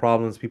lot of the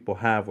problems people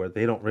have, where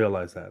they don't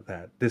realize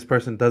that this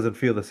person doesn't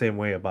feel the same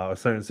way about a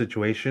certain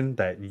situation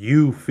that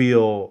you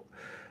feel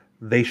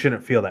they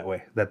shouldn't feel that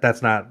way.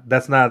 That's not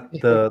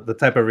the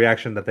type of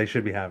reaction that they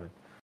should be having.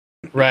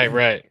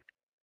 Right.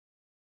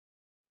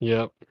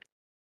 Yep.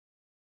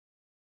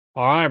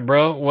 All right,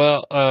 bro.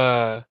 Well,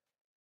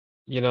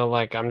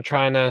 like I'm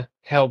trying to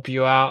help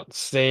you out,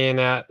 staying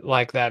at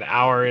like that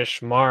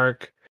hour-ish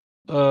mark.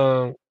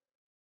 Um,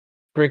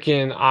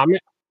 freaking,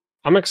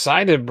 I'm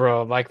excited,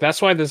 bro. Like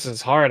that's why this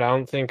is hard. I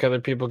don't think other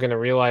people gonna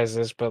realize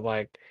this, but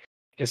like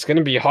it's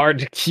gonna be hard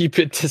to keep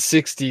it to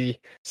 60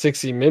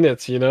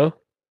 minutes, you know?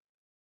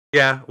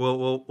 Yeah,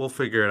 we'll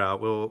figure it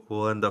out.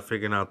 We'll end up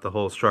figuring out the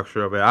whole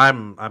structure of it.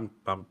 I'm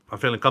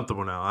feeling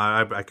comfortable now.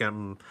 I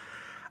can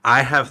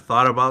I have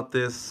thought about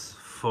this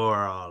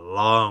for a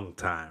long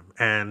time,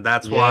 and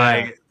that's Yeah.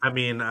 why I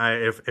mean,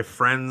 if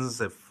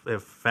friends, if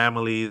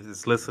family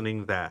is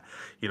listening that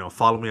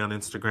follow me on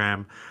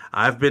Instagram,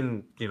 I've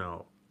been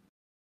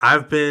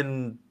I've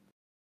been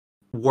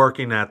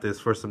working at this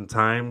for some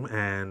time,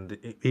 and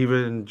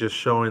even just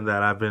showing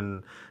that I've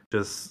been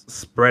just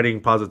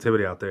spreading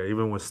positivity out there,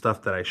 even with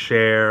stuff that I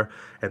share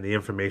and the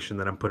information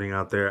that I'm putting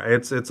out there.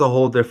 It's a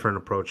whole different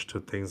approach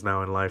to things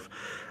now in life.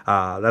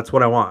 That's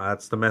what I want.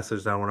 That's the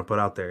message that I want to put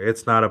out there.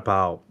 It's not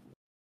about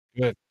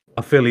Good.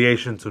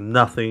 affiliation to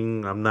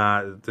nothing. I'm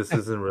not. This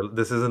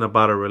isn't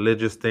about a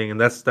religious thing,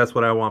 and that's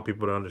what I want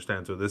people to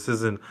understand too. This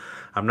isn't.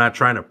 I'm not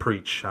trying to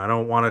preach. I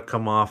don't want to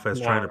come off as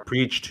trying No. to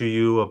preach to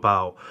you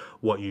about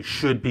what you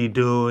should be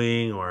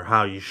doing or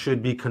how you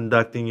should be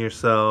conducting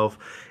yourself.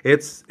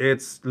 It's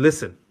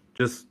listen.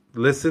 Just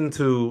listen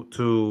to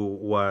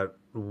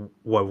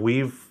what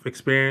we've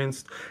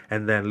experienced,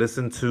 and then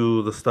listen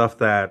to the stuff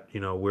that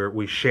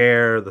we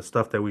share, the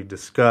stuff that we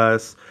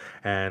discuss,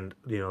 and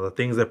the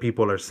things that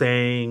people are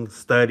saying,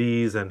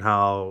 studies, and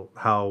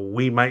how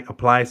we might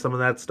apply some of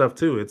that stuff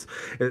too.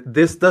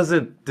 This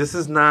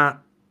is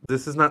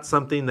not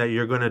something that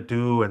you're going to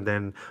do and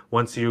then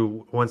once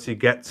you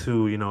get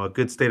to a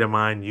good state of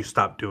mind, you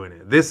stop doing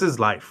it. This is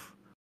life.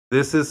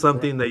 This is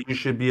something that you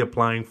should be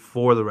applying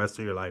for the rest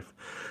of your life.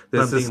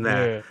 This is something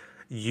that Yeah.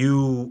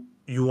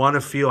 you want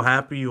to feel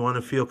happy, you want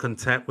to feel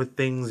content with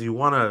things, you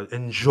want to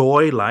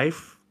enjoy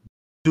life.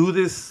 Do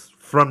this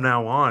from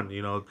now on.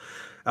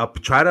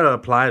 Try to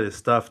apply this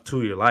stuff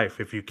to your life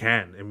if you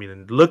can. I mean,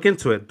 and look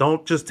into it.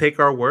 Don't just take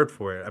our word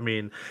for it. I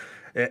mean,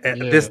 at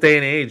this Yeah. day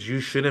and age, you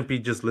shouldn't be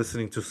just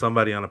listening to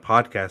somebody on a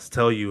podcast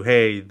tell you,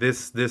 "Hey,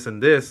 this,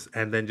 and this,"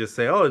 and then just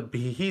say, "Oh,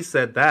 he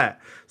said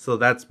that, so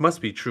that must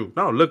be true."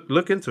 No,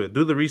 look into it.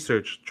 Do the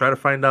research. Try to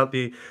find out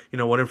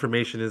what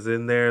information is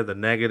in there, the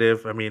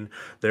negative. I mean,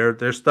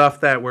 there's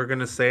stuff that we're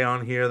gonna say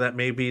on here that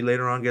maybe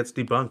later on gets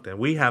debunked, and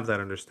we have that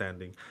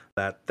understanding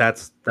that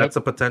Yep. that's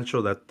a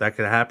potential that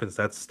could happen.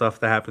 That's stuff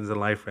that happens in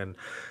life, and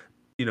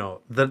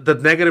the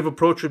negative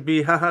approach would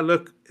be, haha,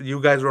 look,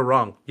 you guys were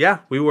wrong. Yeah,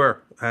 we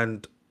were.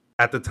 And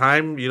at the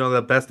time,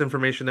 the best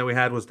information that we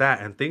had was that.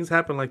 And things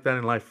happen like that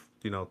in life.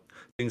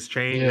 Things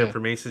change, Yeah.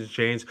 information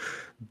change.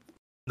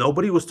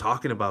 Nobody was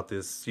talking about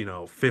this,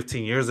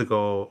 15 years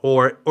ago,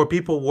 or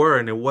people were,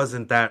 and it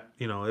wasn't that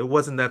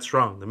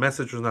strong. The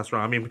message was not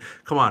strong. I mean,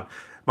 come on.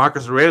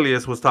 Marcus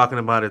Aurelius was talking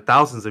about it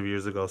thousands of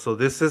years ago. So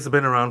this has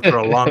been around for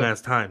a long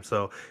ass time.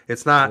 So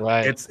it's not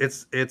Right.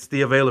 it's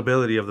the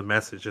availability of the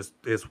message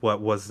is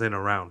what wasn't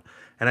around.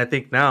 And I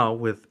think now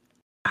with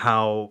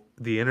how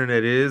the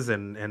internet is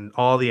and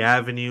all the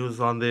avenues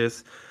on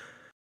this,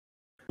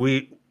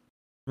 we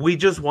we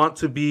just want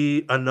to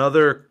be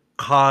another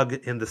cog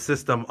in the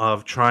system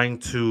of trying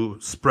to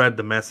spread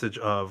the message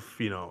of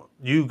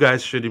you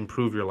guys should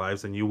improve your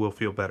lives and you will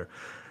feel better.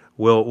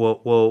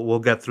 We'll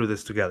get through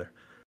this together,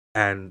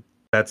 and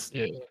that's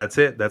Yeah. that's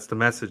it. That's the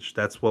message.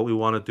 That's what we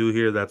want to do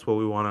here. That's what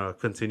we want to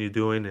continue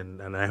doing,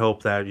 and I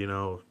hope that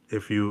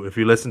if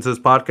you listen to this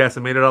podcast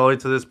and made it all the way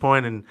to this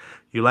point and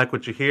you like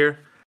what you hear,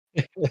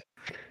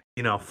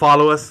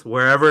 follow us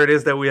wherever it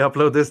is that we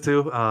upload this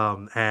to.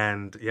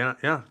 And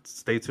yeah,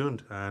 stay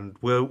tuned, and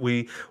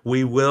we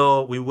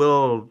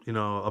will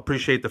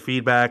appreciate the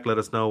feedback. Let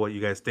us know what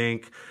you guys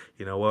think.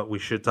 What we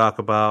should talk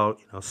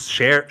about.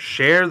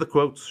 Share the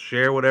quotes,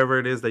 share whatever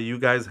it is that you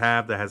guys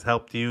have that has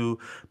helped you,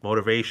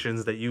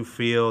 motivations that you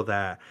feel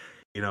that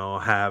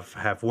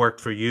have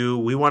worked for you.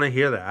 We want to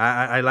hear that.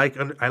 I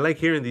like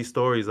hearing these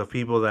stories of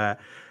people that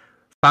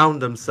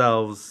found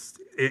themselves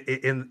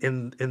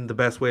in the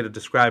best way to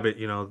describe it.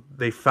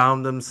 They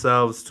found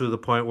themselves to the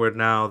point where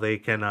now they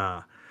can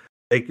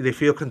they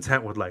feel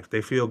content with life.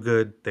 They feel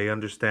good. They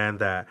understand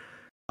that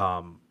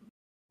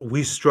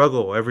we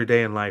struggle every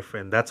day in life,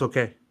 and that's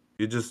okay.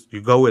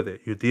 You go with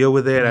it. You deal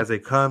with it Mhm. as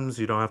it comes.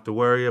 You don't have to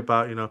worry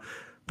about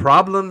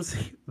problems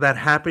that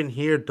happen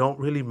here don't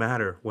really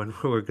matter when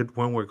we're good,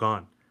 when we're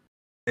gone.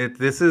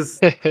 This is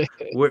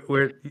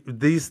we're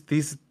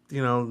these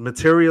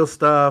material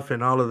stuff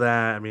and all of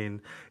that. I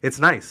mean, it's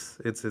nice.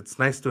 It's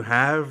nice to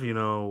have.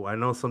 I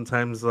know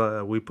sometimes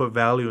we put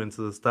value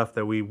into the stuff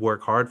that we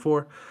work hard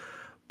for,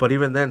 but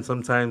even then,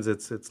 sometimes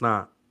it's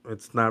not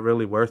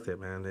really worth it,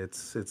 man.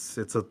 It's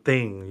a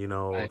thing,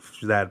 Right.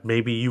 that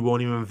maybe you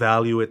won't even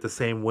value it the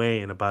same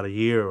way in about a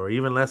year or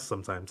even less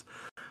sometimes.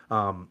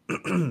 Um,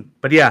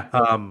 but yeah,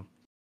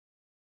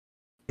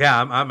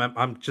 yeah,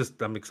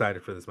 I'm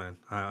excited for this, man.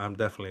 I'm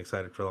definitely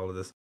excited for all of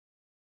this.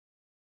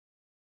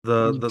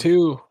 The Me the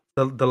too.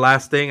 the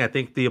last thing, I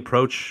think the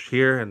approach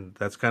here, and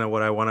that's kind of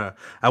what I want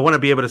to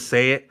be able to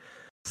say it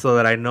so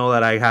that I know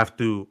that I have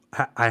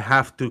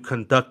to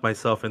conduct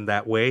myself in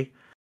that way.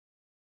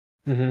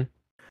 Hmm.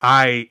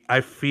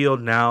 I feel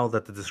now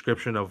that the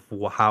description of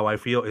how I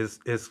feel is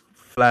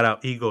flat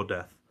out ego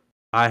death.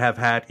 I have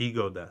had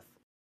ego death.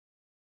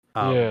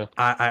 Yeah.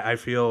 I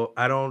feel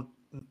I don't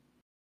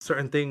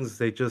certain things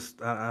they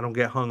just I don't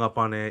get hung up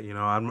on it. You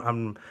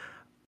know,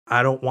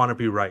 I don't want to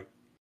be right.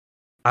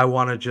 I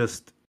want to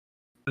just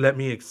let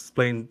me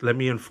explain, let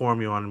me inform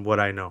you on what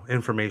I know,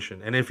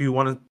 information. And if you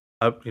want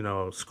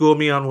to, school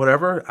me on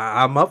whatever,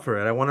 I'm up for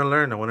it. I want to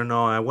learn. I want to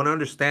know. I want to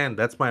understand.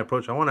 That's my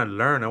approach. I want to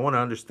learn. I want to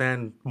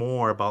understand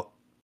more about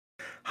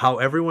how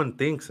everyone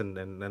thinks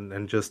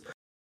and just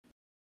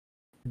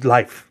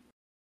life.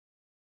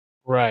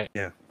 Right.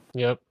 Yeah.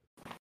 Yep.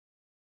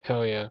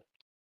 Hell yeah.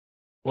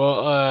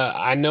 Well,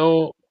 I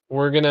know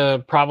we're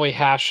gonna probably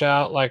hash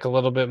out like a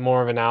little bit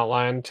more of an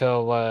outline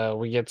till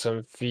we get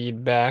some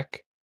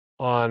feedback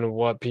on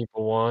what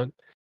people want.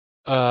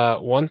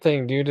 One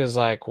thing, dude, is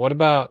like, what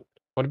about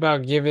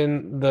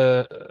giving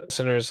the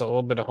listeners a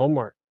little bit of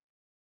homework?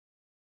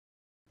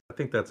 I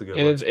think that's a good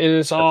And one. it's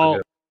That's a good. all,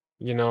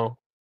 you know.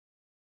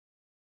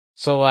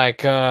 So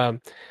like, I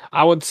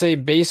would say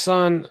based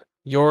on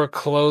your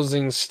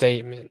closing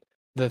statement,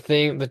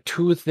 the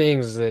two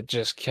things that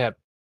just kept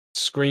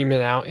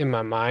screaming out in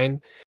my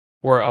mind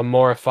were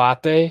amor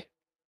fati.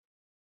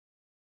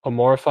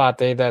 Amor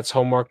fati, that's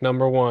homework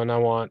number one. I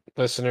want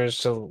listeners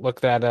to look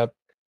that up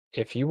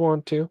if you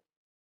want to.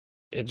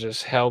 It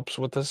just helps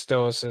with the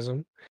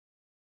stoicism.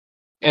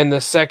 And the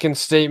second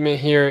statement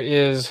here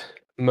is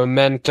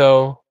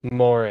memento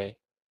mori.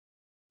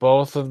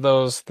 Both of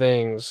those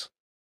things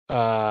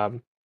are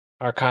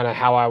kind of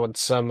how I would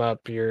sum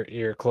up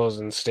your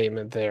closing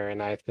statement there,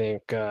 and I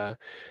think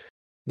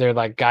they're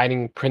like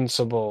guiding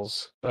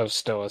principles of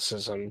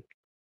stoicism.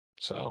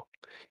 So,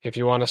 if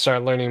you want to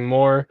start learning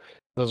more,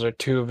 those are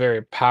two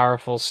very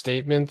powerful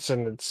statements,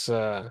 and it's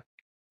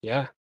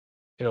yeah,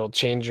 it'll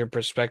change your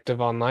perspective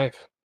on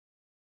life.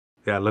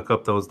 Yeah, look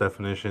up those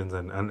definitions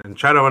and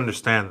try to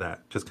understand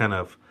that. Just kind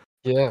of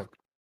Yeah.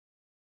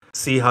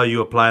 see how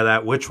you apply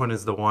that. Which one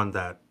is the one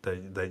that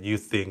you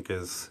think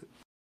is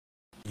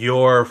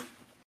your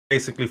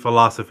basically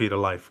philosophy to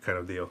life kind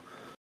of deal.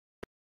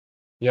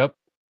 Yep.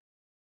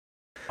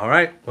 All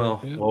right.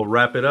 Well, Yep. we'll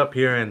wrap it up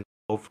here and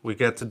hope we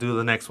get to do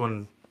the next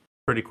one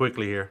pretty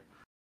quickly here.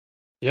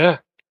 Yeah.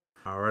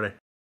 All righty.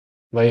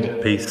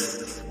 Later.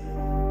 Peace.